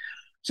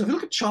 so if you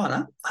look at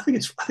China, I think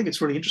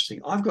it's really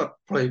interesting. I've got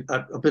probably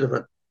a bit of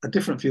a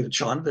different view of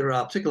China. There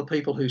are particular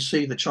people who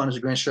see that China's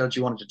grand strategy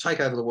wanted to take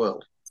over the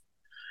world.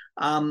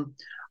 I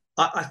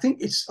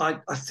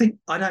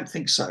don't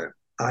think so.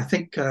 I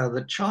think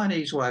the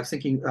Chinese way of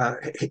thinking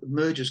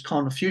merges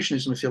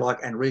Confucianism, if you like,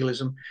 and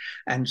realism,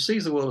 and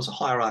sees the world as a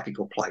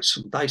hierarchical place.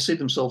 They see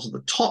themselves at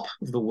the top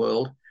of the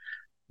world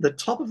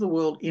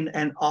in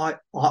an I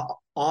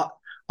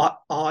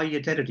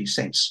identity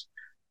sense,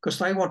 because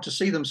they want to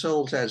see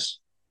themselves as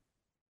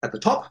at the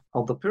top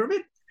of the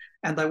pyramid,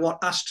 and they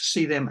want us to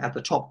see them at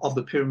the top of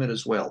the pyramid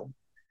as well.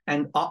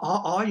 And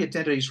our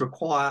identities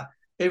require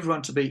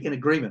everyone to be in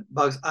agreement,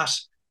 both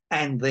us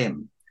and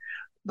them.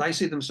 They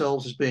see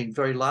themselves as being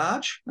very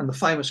large, and the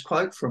famous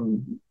quote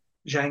from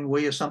Zhang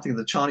Wei or something,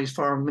 the Chinese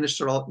foreign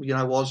minister,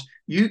 was,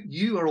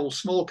 "You are all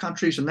small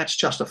countries, and that's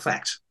just a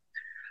fact."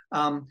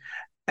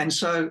 And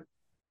so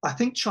I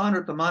think China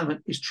at the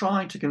moment is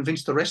trying to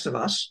convince the rest of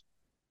us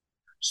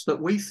so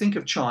that we think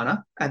of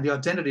China and the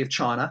identity of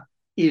China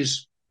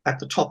is at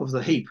the top of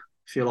the heap,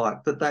 if you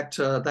like, that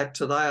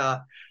they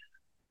are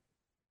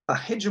a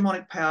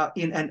hegemonic power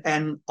in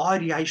an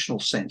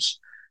ideational sense.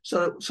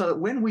 So that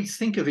when we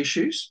think of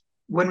issues,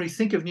 when we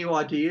think of new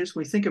ideas,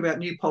 we think about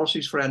new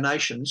policies for our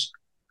nations,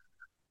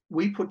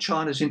 we put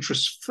China's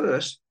interests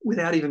first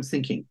without even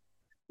thinking.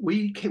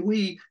 We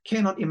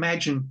cannot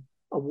imagine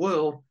a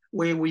world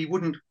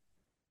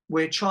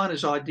where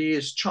China's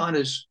ideas,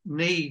 China's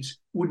needs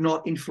would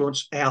not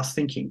influence our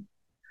thinking.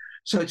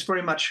 So it's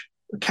very much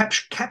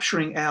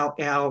capturing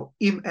our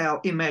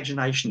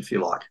imagination, if you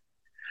like.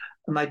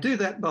 And they do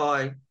that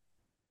by,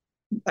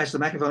 as the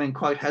Machiavellian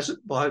quote has it,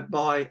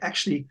 by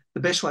actually the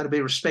best way to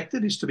be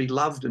respected is to be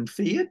loved and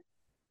feared.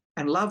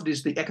 And loved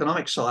is the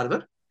economic side of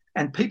it.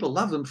 And people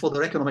love them for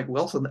their economic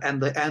wealth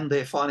and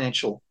their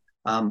financial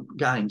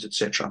gains,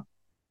 etc.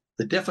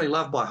 They're definitely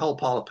loved by a whole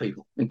pile of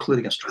people,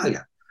 including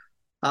Australia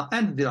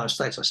and the United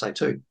States, I say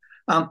too.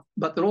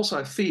 But they're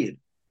also feared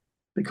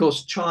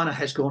because China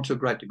has gone to a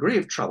great degree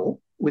of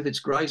trouble with its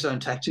grey zone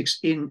tactics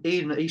in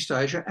East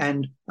Asia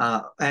and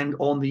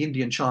on the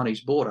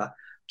Indian-Chinese border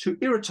to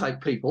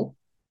irritate people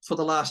for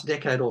the last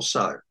decade or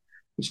so.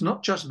 It's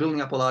not just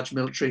building up a large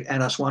military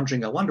and us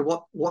wondering, I wonder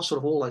what sort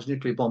of all those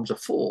nuclear bombs are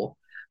for,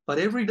 but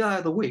every day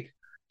of the week,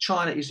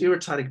 China is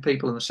irritating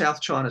people in the South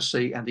China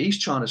Sea and the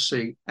East China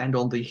Sea and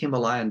on the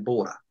Himalayan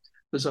border.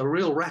 There's a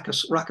real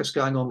ruckus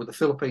going on with the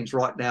Philippines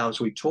right now as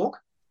we talk,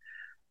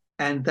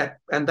 and that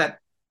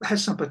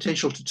has some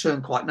potential to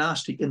turn quite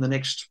nasty in the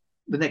next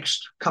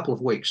couple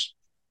of weeks.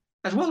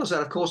 As well as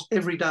that, of course,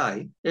 every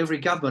day, every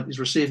government is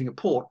receiving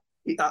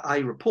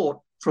a report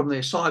from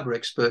their cyber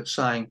experts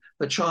saying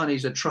the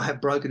Chinese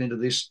have broken into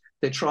this,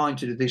 they're trying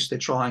to do this, they're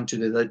trying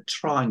to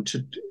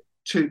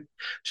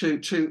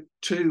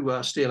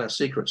steal our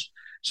secrets.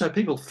 So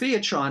people fear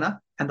China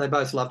and they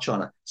both love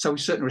China. So we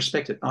certainly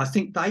respect it. And I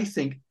think they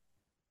think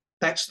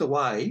that's the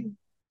way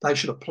they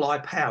should apply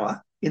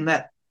power in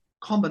that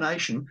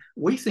combination.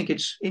 We think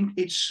it's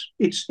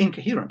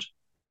incoherent.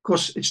 Of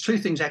course, it's two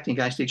things acting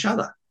against each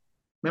other.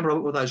 Remember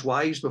with those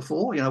waves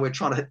before? We're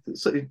trying to.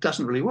 It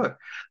doesn't really work,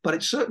 but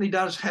it certainly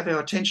does have our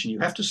attention. You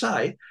have to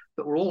say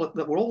that we're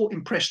all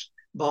impressed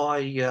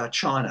by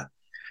China.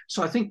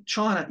 So I think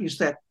China is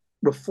that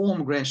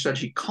reform grand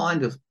strategy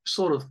kind of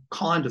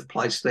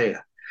place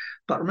there.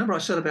 But remember, I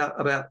said about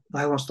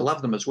they wants to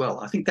love them as well.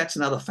 I think that's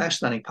another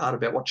fascinating part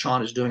about what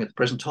China's doing at the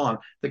present time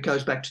that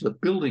goes back to the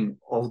building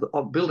of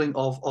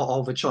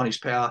the Chinese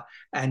power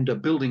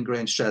and building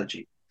grand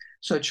strategy.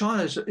 So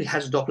China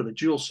has adopted a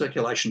dual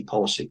circulation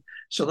policy.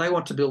 So they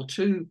want to build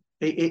two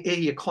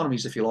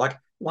economies, if you like,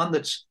 one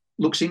that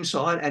looks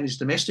inside and is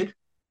domestic,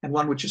 and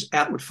one which is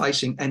outward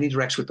facing and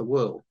interacts with the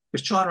world.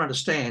 Because China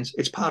understands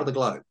it's part of the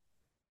globe.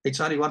 It's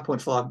only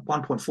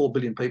 1.4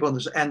 billion people, and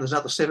there's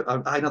another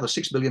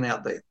 6 billion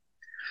out there.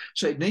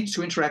 So it needs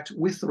to interact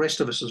with the rest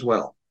of us as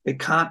well. It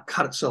can't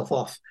cut itself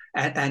off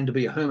and to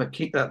be a hermit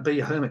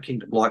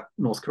kingdom like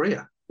North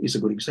Korea is a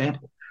good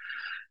example.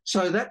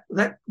 So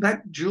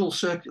that dual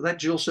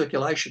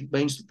circulation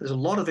means that there's a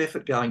lot of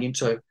effort going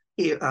into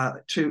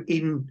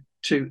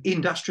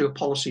industrial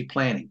policy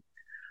planning,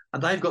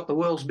 and they've got the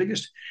world's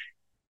biggest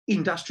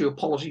industrial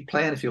policy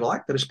plan, if you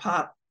like, that is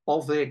part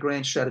of their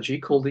grand strategy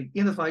called the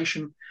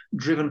Innovation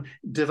Driven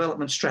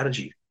Development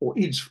Strategy, or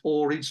IDS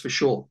for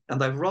short. And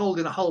they've rolled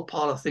in a whole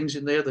pile of things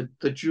in there,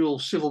 the dual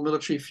civil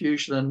military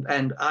fusion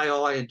and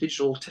AI and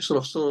digital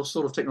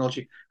sort of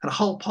technology, and a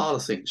whole pile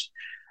of things.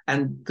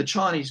 And the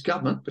Chinese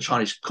government, the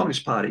Chinese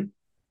Communist Party,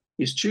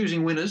 is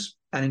choosing winners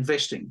and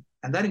investing.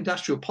 And that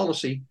industrial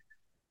policy,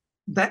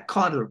 that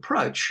kind of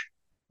approach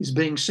is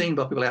being seen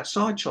by people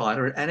outside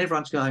China, and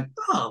everyone's going,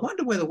 I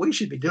wonder whether we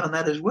should be doing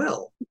that as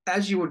well.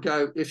 As you would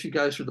go, if you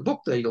go through the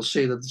book there, you'll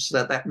see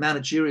that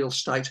managerial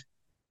state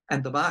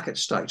and the market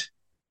state.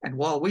 And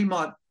while we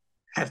might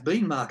have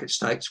been market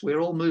states, we're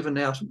all moving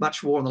now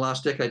much more in the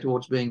last decade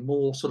towards being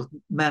more sort of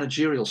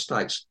managerial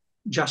states,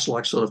 just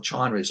like sort of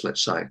China is,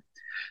 let's say.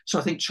 So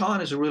I think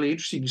China is a really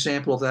interesting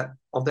example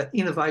of that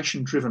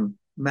innovation-driven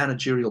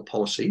managerial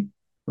policy.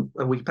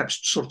 And we perhaps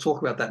sort of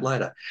talk about that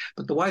later.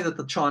 But the way that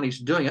the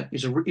Chinese are doing it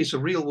is a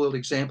real-world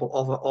example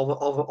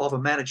of a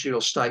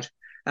managerial state.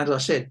 And as I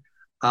said,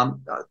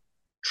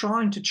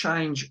 trying to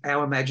change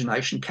our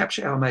imagination,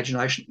 capture our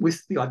imagination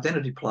with the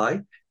identity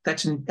play,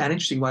 that's an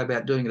interesting way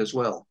about doing it as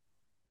well.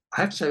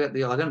 I have to say about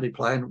the identity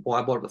play, and why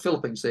I brought up the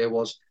Philippines there,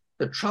 was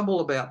the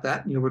trouble about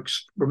that, and you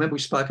remember we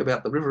spoke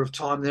about the river of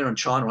time there in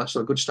China, and that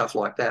sort of good stuff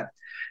like that,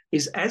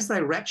 is as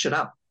they ratchet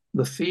up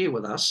the fear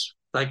with us,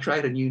 they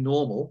create a new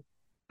normal.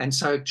 And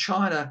so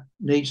China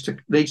needs to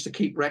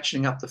keep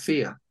ratcheting up the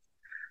fear.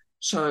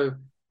 So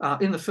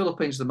in the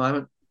Philippines at the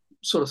moment,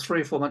 sort of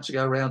 3 or 4 months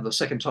ago, around the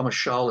Second Thomas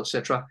Shoal,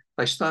 etc.,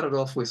 they started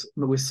off with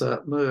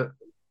militia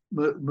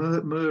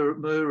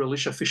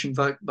fishing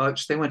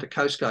boats. Then went to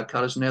Coast Guard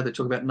cutters, and now they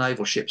talk about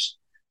naval ships.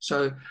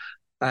 So,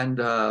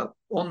 and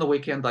on the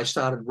weekend they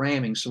started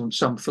ramming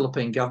some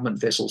Philippine government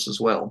vessels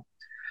as well.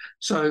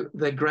 So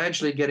they're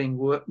gradually getting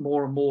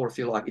more and more, if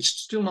you like. It's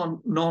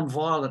still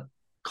non-violent,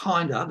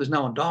 kinda. There's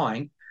no one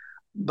dying.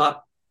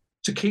 But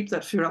to keep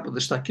that fear up with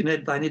this, they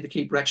need to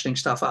keep ratcheting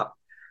stuff up.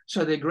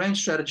 So their grand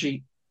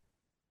strategy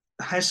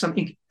has some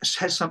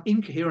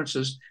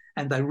incoherences,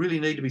 and they really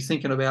need to be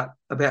thinking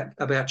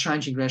about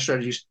changing grand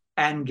strategies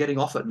and getting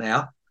off it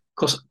now,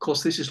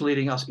 because this is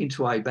leading us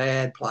into a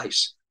bad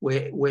place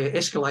where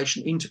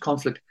escalation into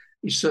conflict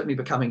is certainly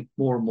becoming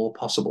more and more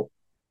possible.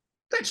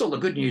 That's all the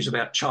good news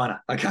about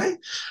China. Okay,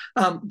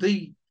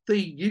 the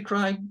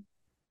Ukraine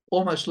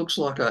almost looks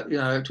like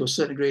to a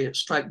certain degree, a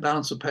straight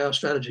balance of power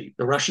strategy.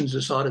 The Russians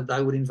decided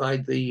they would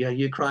invade the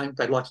Ukraine.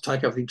 They'd like to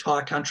take over the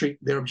entire country.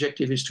 Their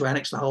objective is to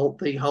annex the whole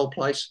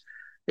place.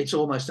 It's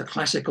almost a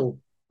classical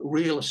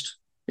realist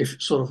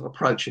sort of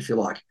approach, if you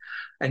like.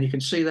 And you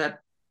can see that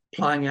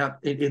playing out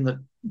in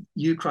the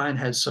Ukraine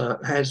has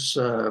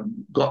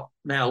got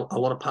now a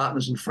lot of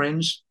partners and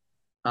friends.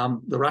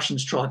 The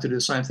Russians tried to do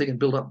the same thing and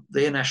build up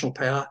their national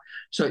power.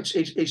 So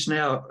it's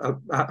now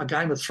a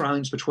Game of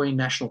Thrones between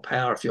national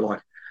power, if you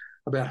like,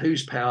 about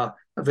whose power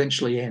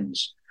eventually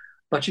ends.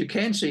 But you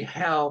can see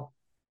how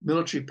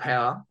military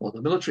power, or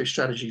the military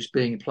strategy, is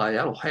being played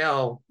out, or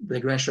how their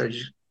grand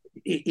strategy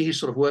is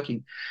sort of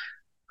working,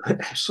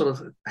 sort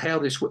of how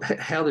this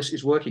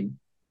is working.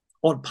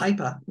 On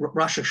paper,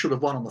 Russia should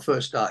have won on the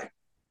first day.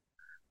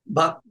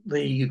 But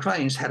the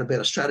Ukrainians had a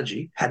better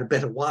strategy, had a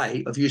better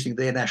way of using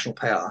their national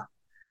power,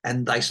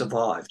 and they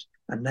survived.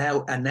 And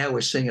now we're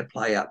seeing it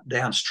play out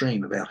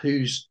downstream about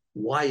whose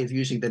way of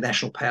using their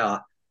national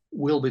power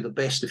will be the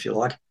best, if you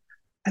like,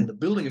 and the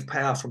building of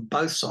power from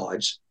both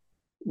sides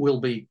will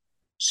be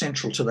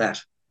central to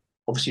that.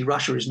 Obviously,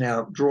 Russia is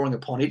now drawing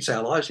upon its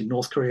allies in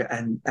North Korea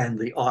and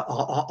the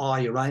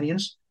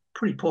Iranians,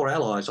 pretty poor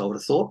allies, I would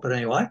have thought, but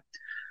anyway.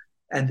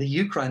 And the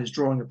Ukraine is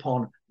drawing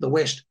upon the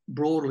West,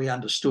 broadly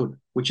understood,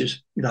 which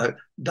is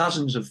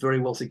dozens of very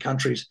wealthy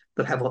countries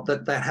that have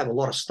a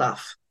lot of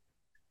stuff.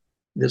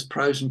 There's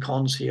pros and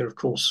cons here, of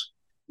course.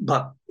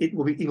 But it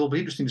will be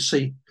interesting to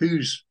see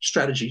whose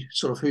strategy,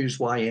 sort of whose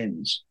way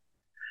ends.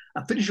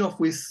 I'll finish off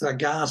with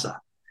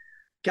Gaza.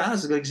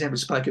 Gaza's a good example. We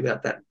spoke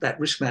about that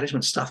risk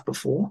management stuff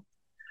before.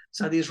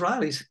 So the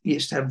Israelis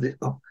used to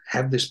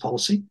have this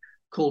policy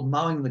called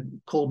mowing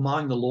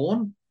the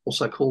lawn,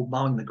 also called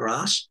mowing the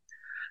grass.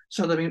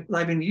 So they've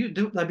been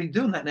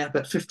doing that now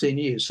about 15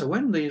 years. So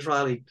when the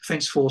Israeli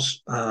Defense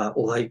Force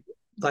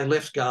they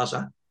left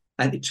Gaza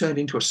and it turned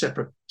into a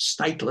separate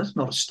statelet,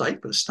 not a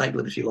state, but a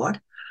statelet, if you like.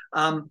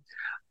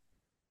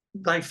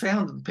 They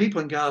found that the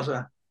people in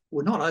Gaza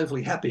were not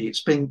overly happy.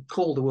 It's been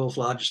called the world's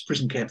largest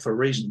prison camp for a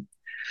reason.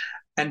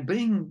 And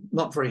being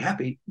not very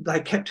happy,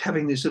 they kept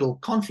having these little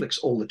conflicts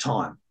all the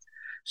time.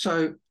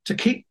 So to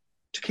keep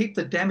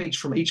the damage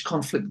from each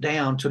conflict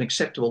down to an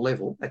acceptable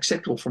level,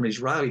 acceptable from an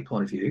Israeli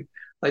point of view,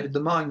 they did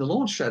the mowing the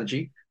lawn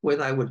strategy, where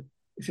they would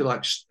if you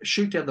like,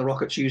 shoot down the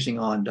rockets using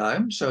Iron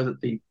Dome, so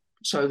that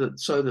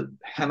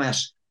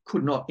Hamas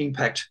could not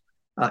impact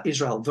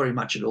Israel very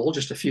much at all.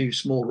 Just a few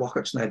small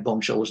rockets, and they had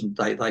bomb shelters, and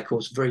they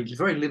caused very,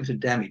 very limited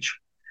damage.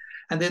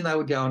 And then they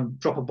would go and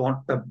drop a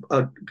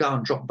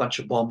bunch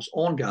of bombs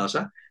on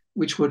Gaza,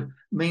 which would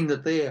mean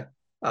that their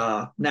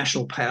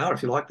national power,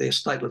 if you like, their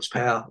statelets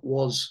power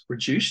was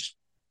reduced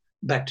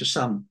back to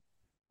some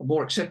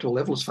more acceptable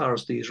level as far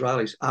as the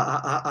Israelis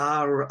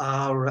are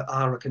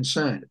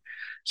concerned.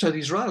 So the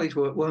Israelis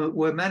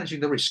were managing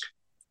the risk.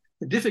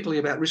 The difficulty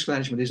about risk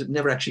management is it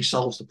never actually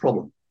solves the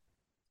problem.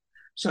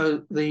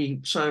 So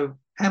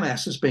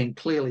Hamas has been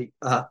clearly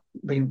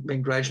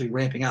been gradually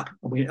ramping up,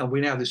 and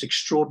we now have this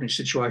extraordinary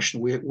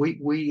situation where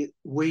we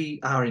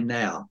are in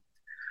now.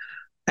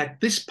 At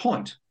this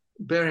point,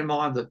 bear in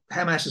mind that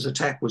Hamas's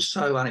attack was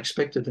so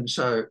unexpected and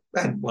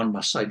one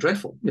must say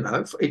dreadful. You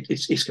know,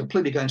 it's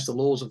completely against the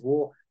laws of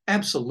war.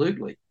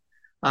 Absolutely.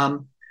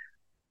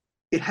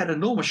 It had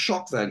enormous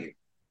shock value,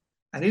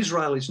 and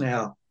Israel is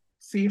now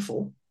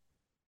fearful.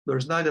 There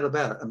is no doubt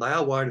about it, and they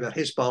are worried about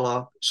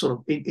Hezbollah sort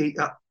of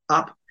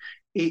up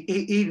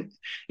in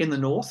the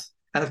north,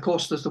 and of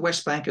course there's the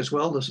West Bank as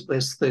well.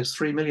 There's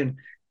 3 million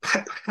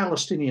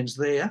Palestinians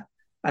there,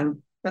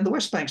 and the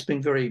West Bank's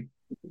been very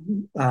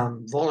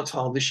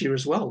volatile this year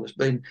as well. There's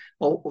been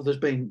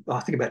I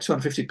think about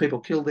 250 people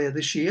killed there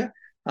this year.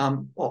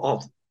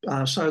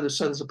 So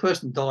there's a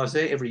person dies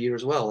there every year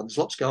as well, and there's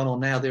lots going on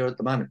now there at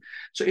the moment.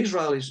 So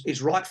Israel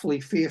is rightfully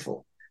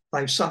fearful.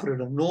 They've suffered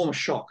an enormous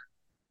shock.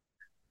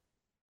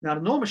 Now, an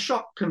enormous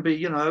shock can be,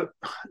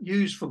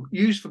 used for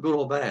good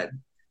or bad.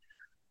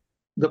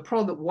 The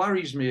problem that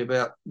worries me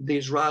about the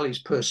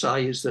Israelis per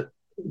se is that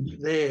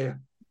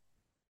their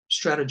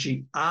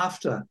strategy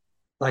after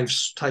they've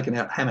taken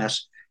out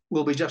Hamas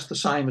will be just the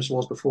same as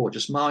was before,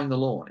 just mowing the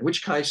lawn, in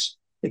which case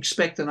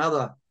expect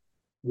another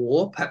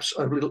war. Perhaps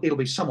it'll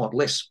be somewhat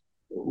less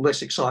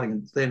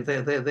exciting than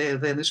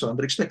this one,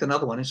 but expect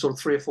another one in sort of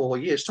 3 or 4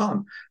 years'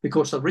 time,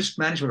 because the risk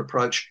management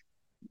approach,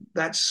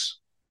 that's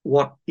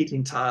what it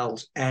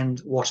entails and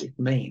what it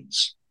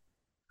means.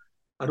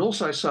 I'd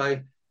also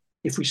say,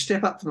 if we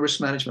step up from the risk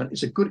management,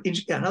 it's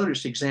another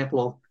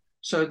example of,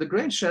 so the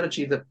grand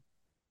strategy that,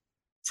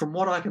 from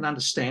what I can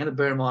understand, and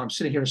bear in mind I'm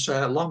sitting here in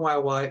Australia, a long way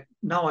away,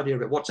 no idea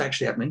about what's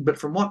actually happening, but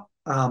from what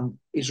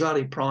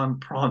Israeli prime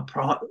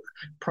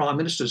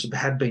ministers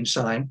have been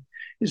saying,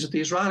 is that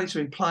the Israelis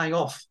have been playing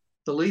off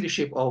the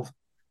leadership of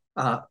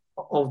the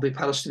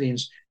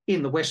Palestinians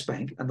in the West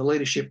Bank and the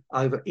leadership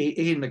over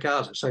in the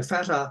Gaza. So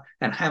Fatah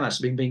and Hamas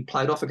have been being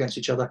played off against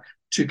each other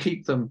to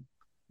keep them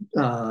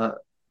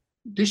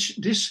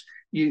disunited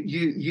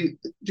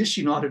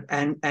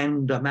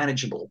and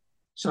manageable.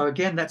 So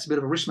again, that's a bit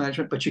of a risk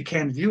management, but you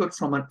can view it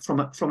from an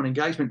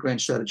engagement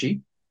grand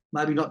strategy.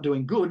 Maybe not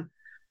doing good,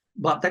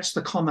 but that's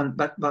the common.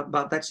 But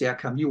that's the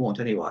outcome you want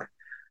anyway.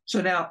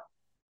 So now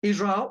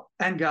Israel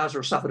and Gaza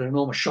have suffered an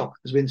enormous shock.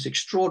 There's been this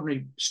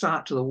extraordinary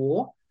start to the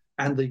war,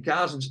 and the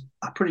Gazans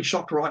are pretty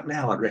shocked right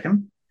now, I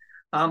reckon.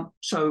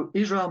 So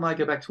Israel may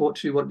go back to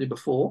what it did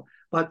before,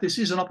 but this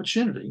is an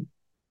opportunity.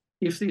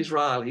 If the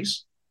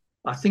Israelis,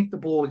 I think the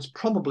ball is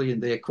probably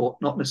in their court,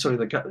 not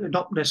necessarily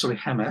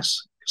Hamas,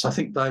 because I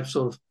think they've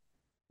sort of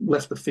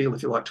left the field,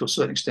 if you like, to a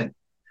certain extent.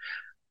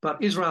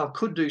 But Israel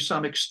could do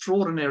some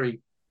extraordinary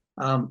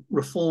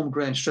reform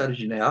grand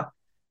strategy now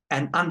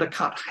and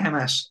undercut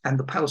Hamas and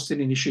the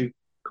Palestinian issue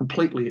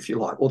completely, if you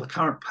like, or the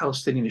current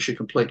Palestinian issue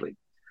completely.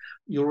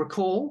 You'll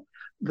recall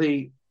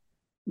the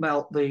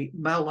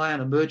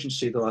Malayan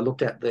emergency that I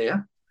looked at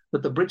there,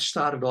 that the Brits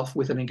started off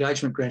with an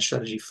engagement grand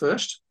strategy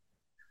first.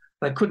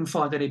 They couldn't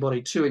find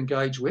anybody to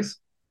engage with.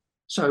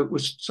 So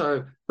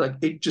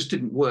it just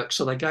didn't work.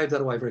 So they gave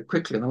that away very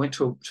quickly, and they went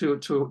to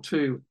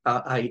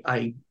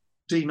a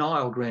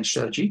denial grand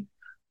strategy,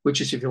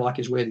 which is, if you like,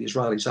 is where the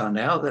Israelis are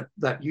now.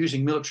 That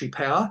using military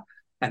power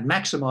and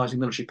maximising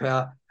military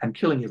power and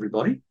killing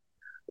everybody.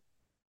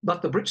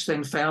 But the Brits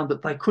then found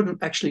that they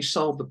couldn't actually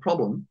solve the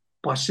problem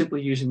by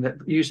simply using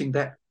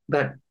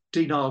that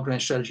denial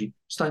grand strategy.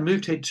 So they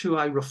moved ahead to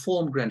a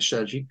reform grand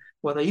strategy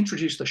where they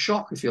introduced the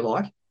shock, if you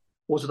like,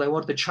 was that they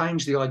wanted to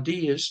change the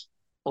ideas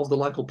of the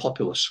local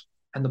populace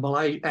and the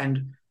Malays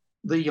and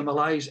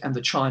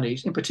the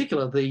Chinese, in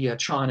particular the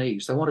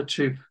Chinese. They wanted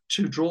to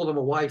draw them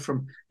away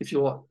from, if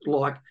you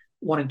like,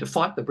 wanting to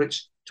fight the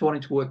Brits to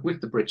wanting to work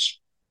with the Brits.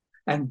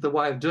 And the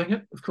way of doing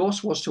it, of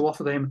course, was to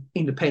offer them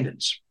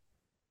independence.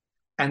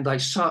 And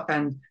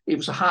it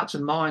was a hearts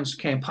and minds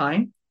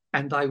campaign,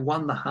 and they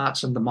won the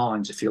hearts and the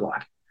minds, if you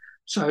like.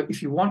 So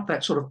if you want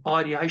that sort of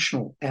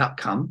ideational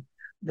outcome,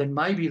 then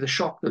maybe the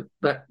shock that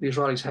the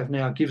Israelis have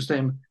now gives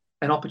them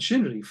an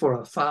opportunity for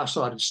a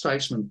far-sighted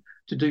statesman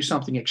to do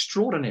something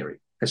extraordinary.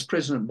 As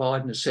President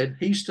Biden has said,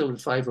 he's still in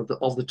favour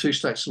of the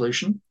two-state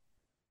solution.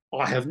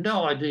 I have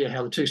no idea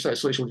how the two-state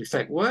solution will in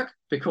fact work,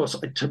 because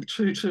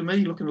to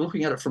me,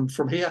 looking at it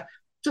from here,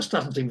 just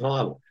doesn't seem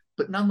viable.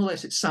 But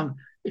nonetheless, it's some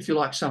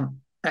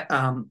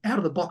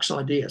out-of-the-box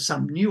idea,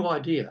 some new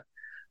idea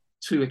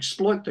to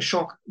exploit the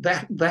shock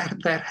that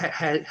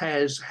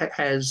has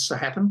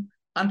happened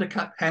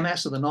undercut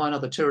Hamas and the 9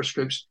 other terrorist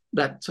groups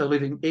that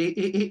live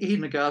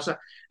in Gaza,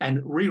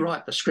 and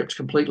rewrite the script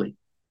completely.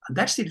 And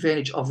that's the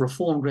advantage of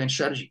reform grand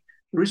strategy.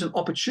 There is an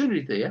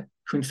opportunity there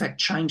to, in fact,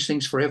 change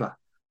things forever.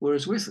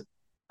 Whereas with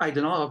a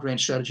denial grand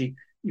strategy,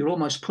 you're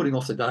almost putting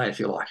off the day, if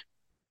you like.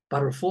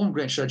 But a reform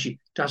grand strategy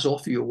does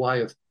offer you a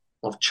way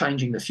of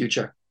changing the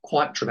future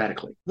quite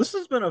dramatically. This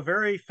has been a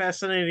very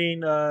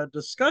fascinating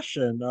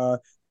discussion.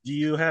 Do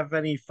you have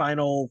any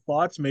final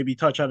thoughts? Maybe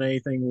touch on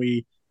anything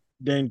we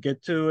didn't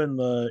get to in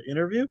the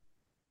interview?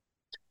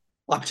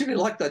 I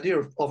particularly like the idea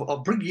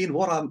of bringing in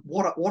what I'm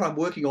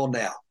working on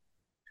now.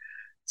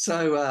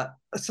 So I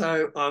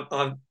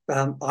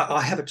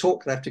have a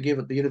talk that I have to give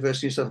at the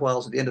University of New South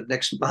Wales at the end of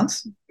next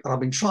month. And I've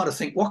been trying to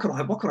think what could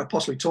I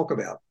possibly talk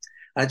about,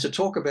 and it's a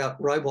talk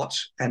about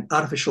robots and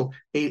artificial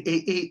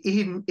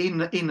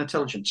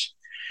intelligence,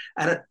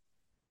 and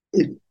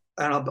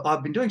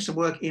I've been doing some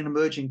work in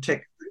emerging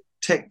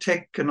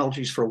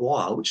technologies for a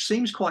while, which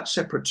seems quite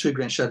separate to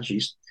grand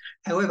strategies.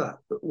 However,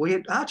 we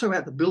are talking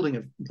about the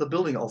building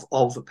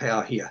of the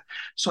power here.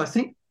 So I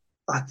think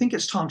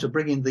it's time to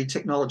bring in the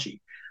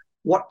technology.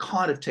 What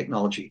kind of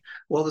technology?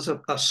 Well, there's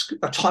a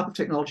type of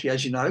technology,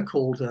 as you know,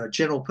 called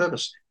general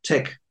purpose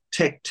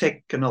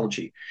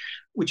technology,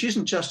 which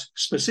isn't just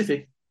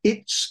specific.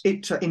 It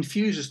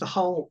infuses the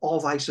whole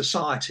of a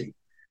society,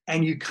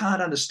 and you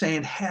can't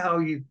understand how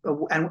you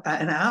and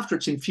after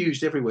it's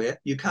infused everywhere,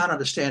 you can't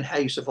understand how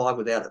you survive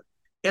without it.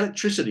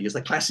 Electricity is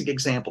the classic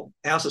example.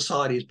 Our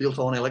society is built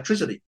on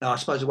electricity. Now, I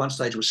suppose at one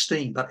stage it was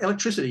steam, but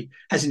electricity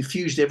has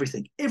infused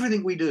everything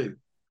we do.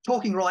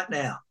 Talking right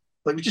now,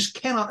 but we just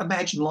cannot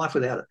imagine life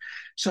without it.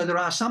 So there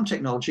are some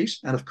technologies,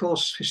 and of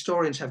course,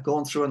 historians have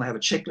gone through and they have a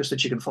checklist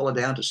that you can follow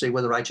down to see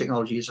whether a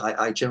technology is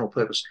a general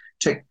purpose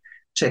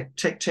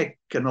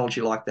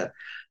technology like that.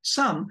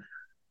 Some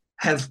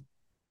have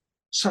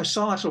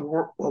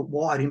societal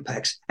wide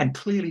impacts, and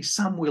clearly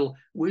some will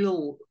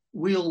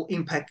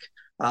impact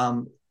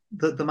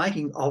the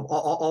making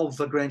of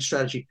the grand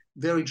strategy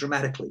very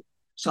dramatically.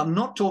 So I'm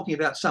not talking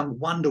about some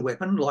wonder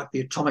weapon like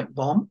the atomic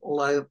bomb,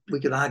 although we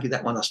could argue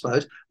that one, I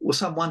suppose, or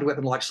some wonder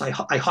weapon like, say, a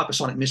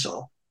hypersonic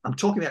missile. I'm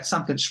talking about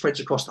something that spreads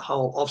across the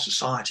whole of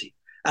society.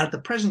 And at the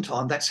present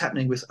time, that's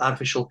happening with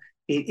artificial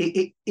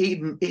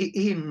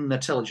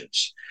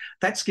intelligence.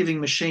 That's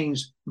giving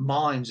machines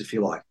minds, if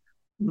you like,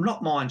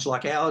 not minds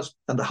like ours,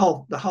 and their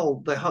whole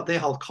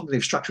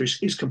cognitive structure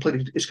is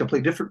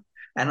completely different,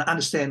 and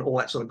understand all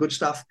that sort of good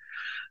stuff.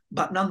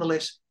 But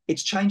nonetheless,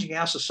 it's changing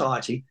our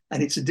society,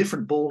 and it's a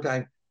different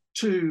ballgame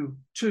to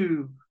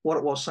what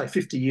it was, say,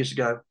 50 years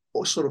ago,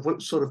 or during the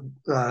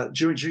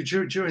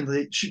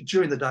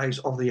days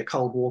of the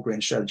Cold War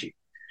grand strategy.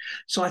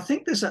 So I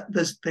think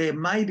there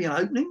may be an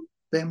opening,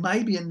 there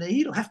may be a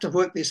need. I'll have to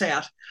work this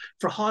out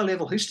for a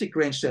high-level holistic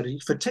grand strategy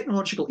for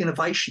technological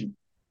innovation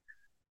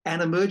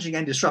and emerging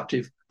and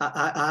disruptive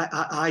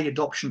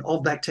adoption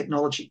of that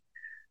technology.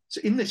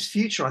 So in this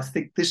future, I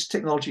think this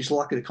technology is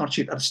likely to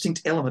constitute a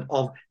distinct element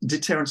of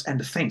deterrence and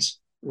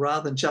defence,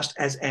 rather than just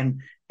as an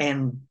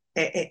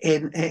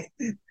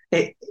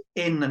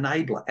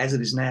enabler as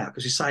it is now.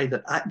 Because you say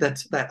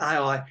that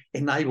AI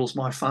enables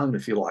my phone,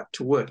 if you like,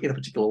 to work in a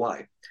particular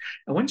way.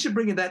 And once you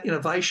bring in that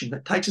innovation,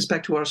 that takes us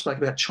back to what I spoke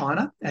about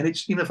China and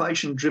its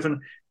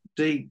innovation-driven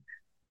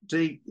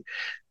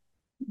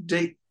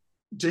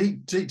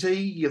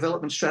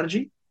development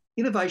strategy.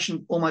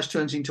 Innovation almost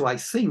turns into a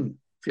thing,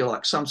 if you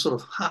like, some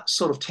sort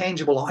of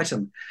tangible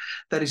item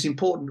that is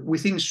important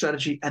within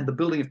strategy and the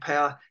building of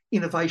power.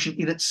 Innovation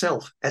in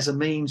itself as a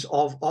means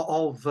of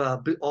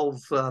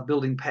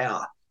building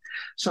power.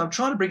 So I'm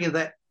trying to bring in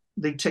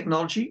the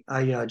technology,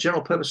 a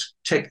general purpose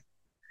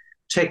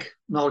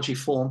technology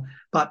form,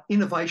 but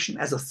innovation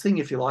as a thing,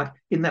 if you like,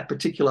 in that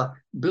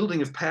particular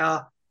building of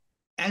power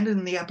and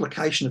in the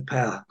application of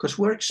power, because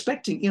we're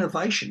expecting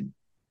innovation,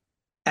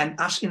 and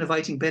us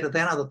innovating better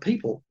than other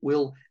people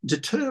will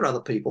deter other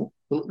people,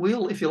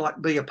 will, if you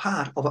like, be a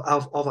part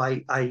of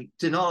a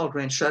denial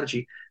grand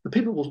strategy. The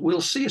people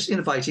will see us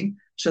innovating,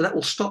 so that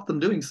will stop them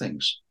doing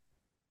things.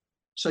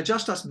 So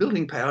just us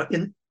building power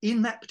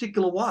in that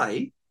particular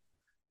way,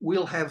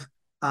 we'll have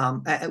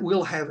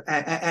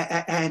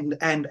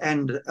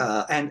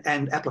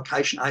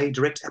application, a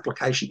direct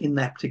application in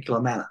that particular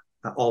manner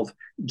of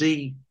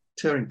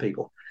deterring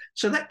people.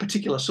 So that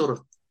particular sort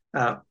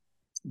of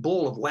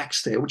ball of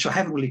wax there, which I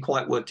haven't really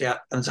quite worked out,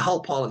 and there's a whole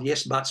pile of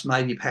yes buts,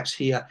 maybe perhaps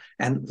here,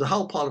 and the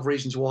whole pile of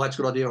reasons why it's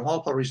a good idea, and a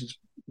whole pile of reasons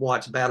why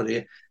it's a bad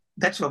idea.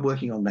 That's what I'm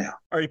working on now.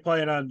 Are you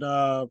planning on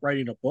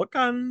writing a book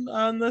on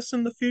this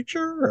in the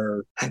future?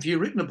 Or have you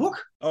written a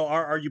book? Oh,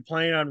 are you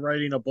planning on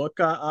writing a book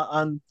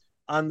on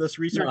this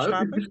research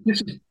topic?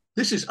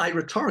 This is a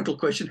rhetorical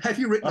question. Have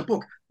you written a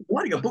book?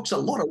 Writing a book's a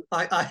lot of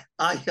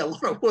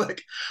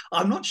work.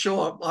 I'm not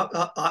sure.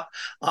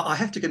 I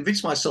have to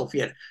convince myself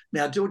yet.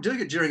 Now, doing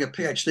it during a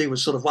PhD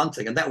was sort of one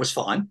thing, and that was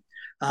fine.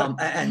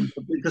 And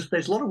because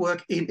there's a lot of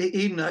work in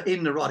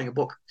writing a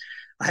book.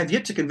 I have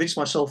yet to convince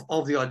myself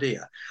of the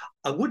idea.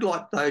 I would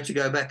like, though, to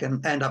go back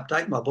and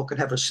update my book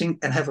and have a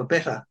second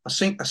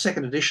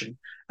edition.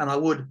 And I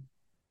would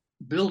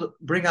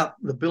bring up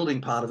the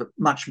building part of it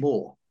much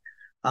more.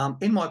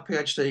 In my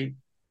PhD,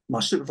 my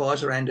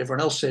supervisor and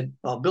everyone else said,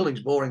 "Oh, building's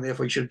boring,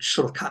 therefore you should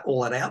sort of cut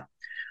all that out."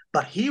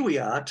 But here we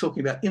are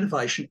talking about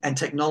innovation and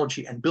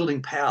technology and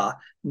building power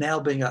now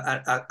being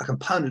a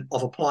component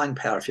of applying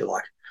power, if you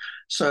like.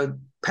 So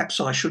perhaps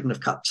I shouldn't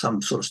have cut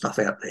some sort of stuff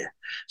out there.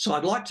 So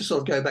I'd like to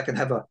sort of go back and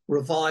have a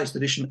revised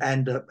edition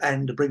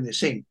and bring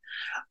this in.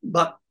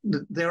 But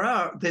there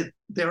are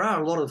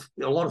a lot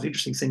of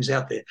interesting things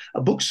out there.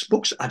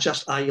 Books are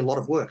just a lot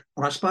of work,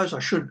 and I suppose I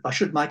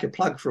should make a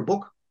plug for a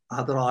book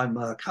that I'm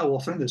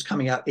co-authoring that's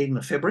coming out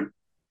in February.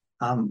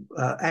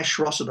 Ash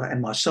Rossiter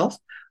and myself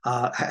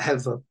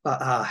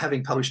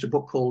having published a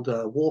book called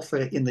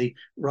Warfare in the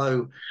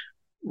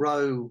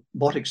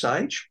Robotics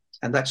Age,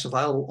 and that's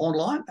available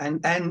online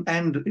and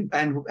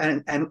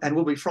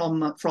will be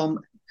from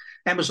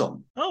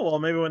Amazon. Oh, well,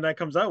 maybe when that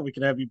comes out, we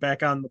can have you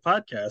back on the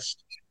podcast.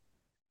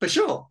 For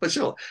sure.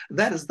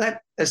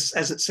 That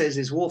as it says,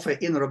 is warfare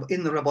in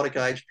the robotic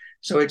age.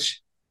 So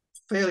it's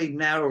fairly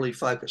narrowly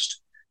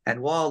focused. And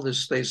while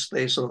there's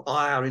sort of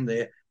IR in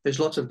there, there's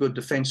lots of good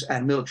defence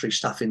and military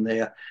stuff in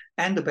there,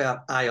 and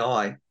about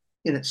AI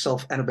in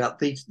itself, and about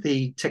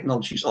the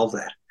technologies of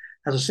that.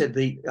 As I said,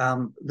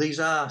 these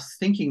are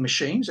thinking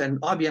machines, and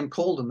IBM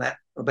called them that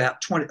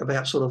about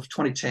sort of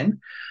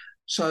 2010.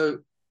 So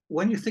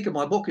when you think of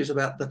my book is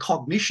about the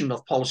cognition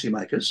of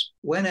policymakers,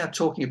 we're now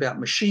talking about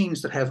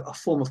machines that have a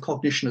form of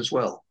cognition as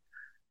well.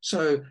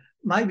 So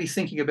maybe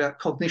thinking about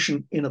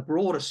cognition in a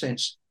broader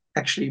sense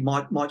actually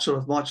might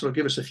sort of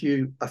give us a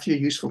few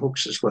useful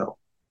hooks as well.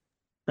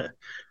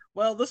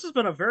 Well, this has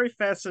been a very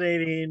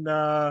fascinating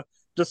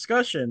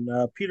discussion.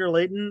 Peter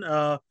Layton,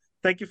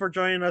 thank you for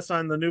joining us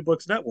on the New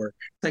Books Network.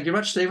 Thank you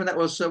much, Stephen. That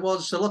was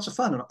lots of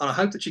fun, and I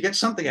hope that you get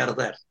something out of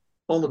that.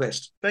 All the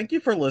best. Thank you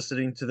for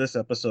listening to this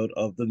episode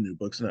of the New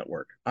Books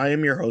Network. I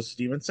am your host,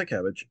 Stephen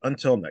Sakevich.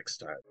 Until next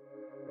time.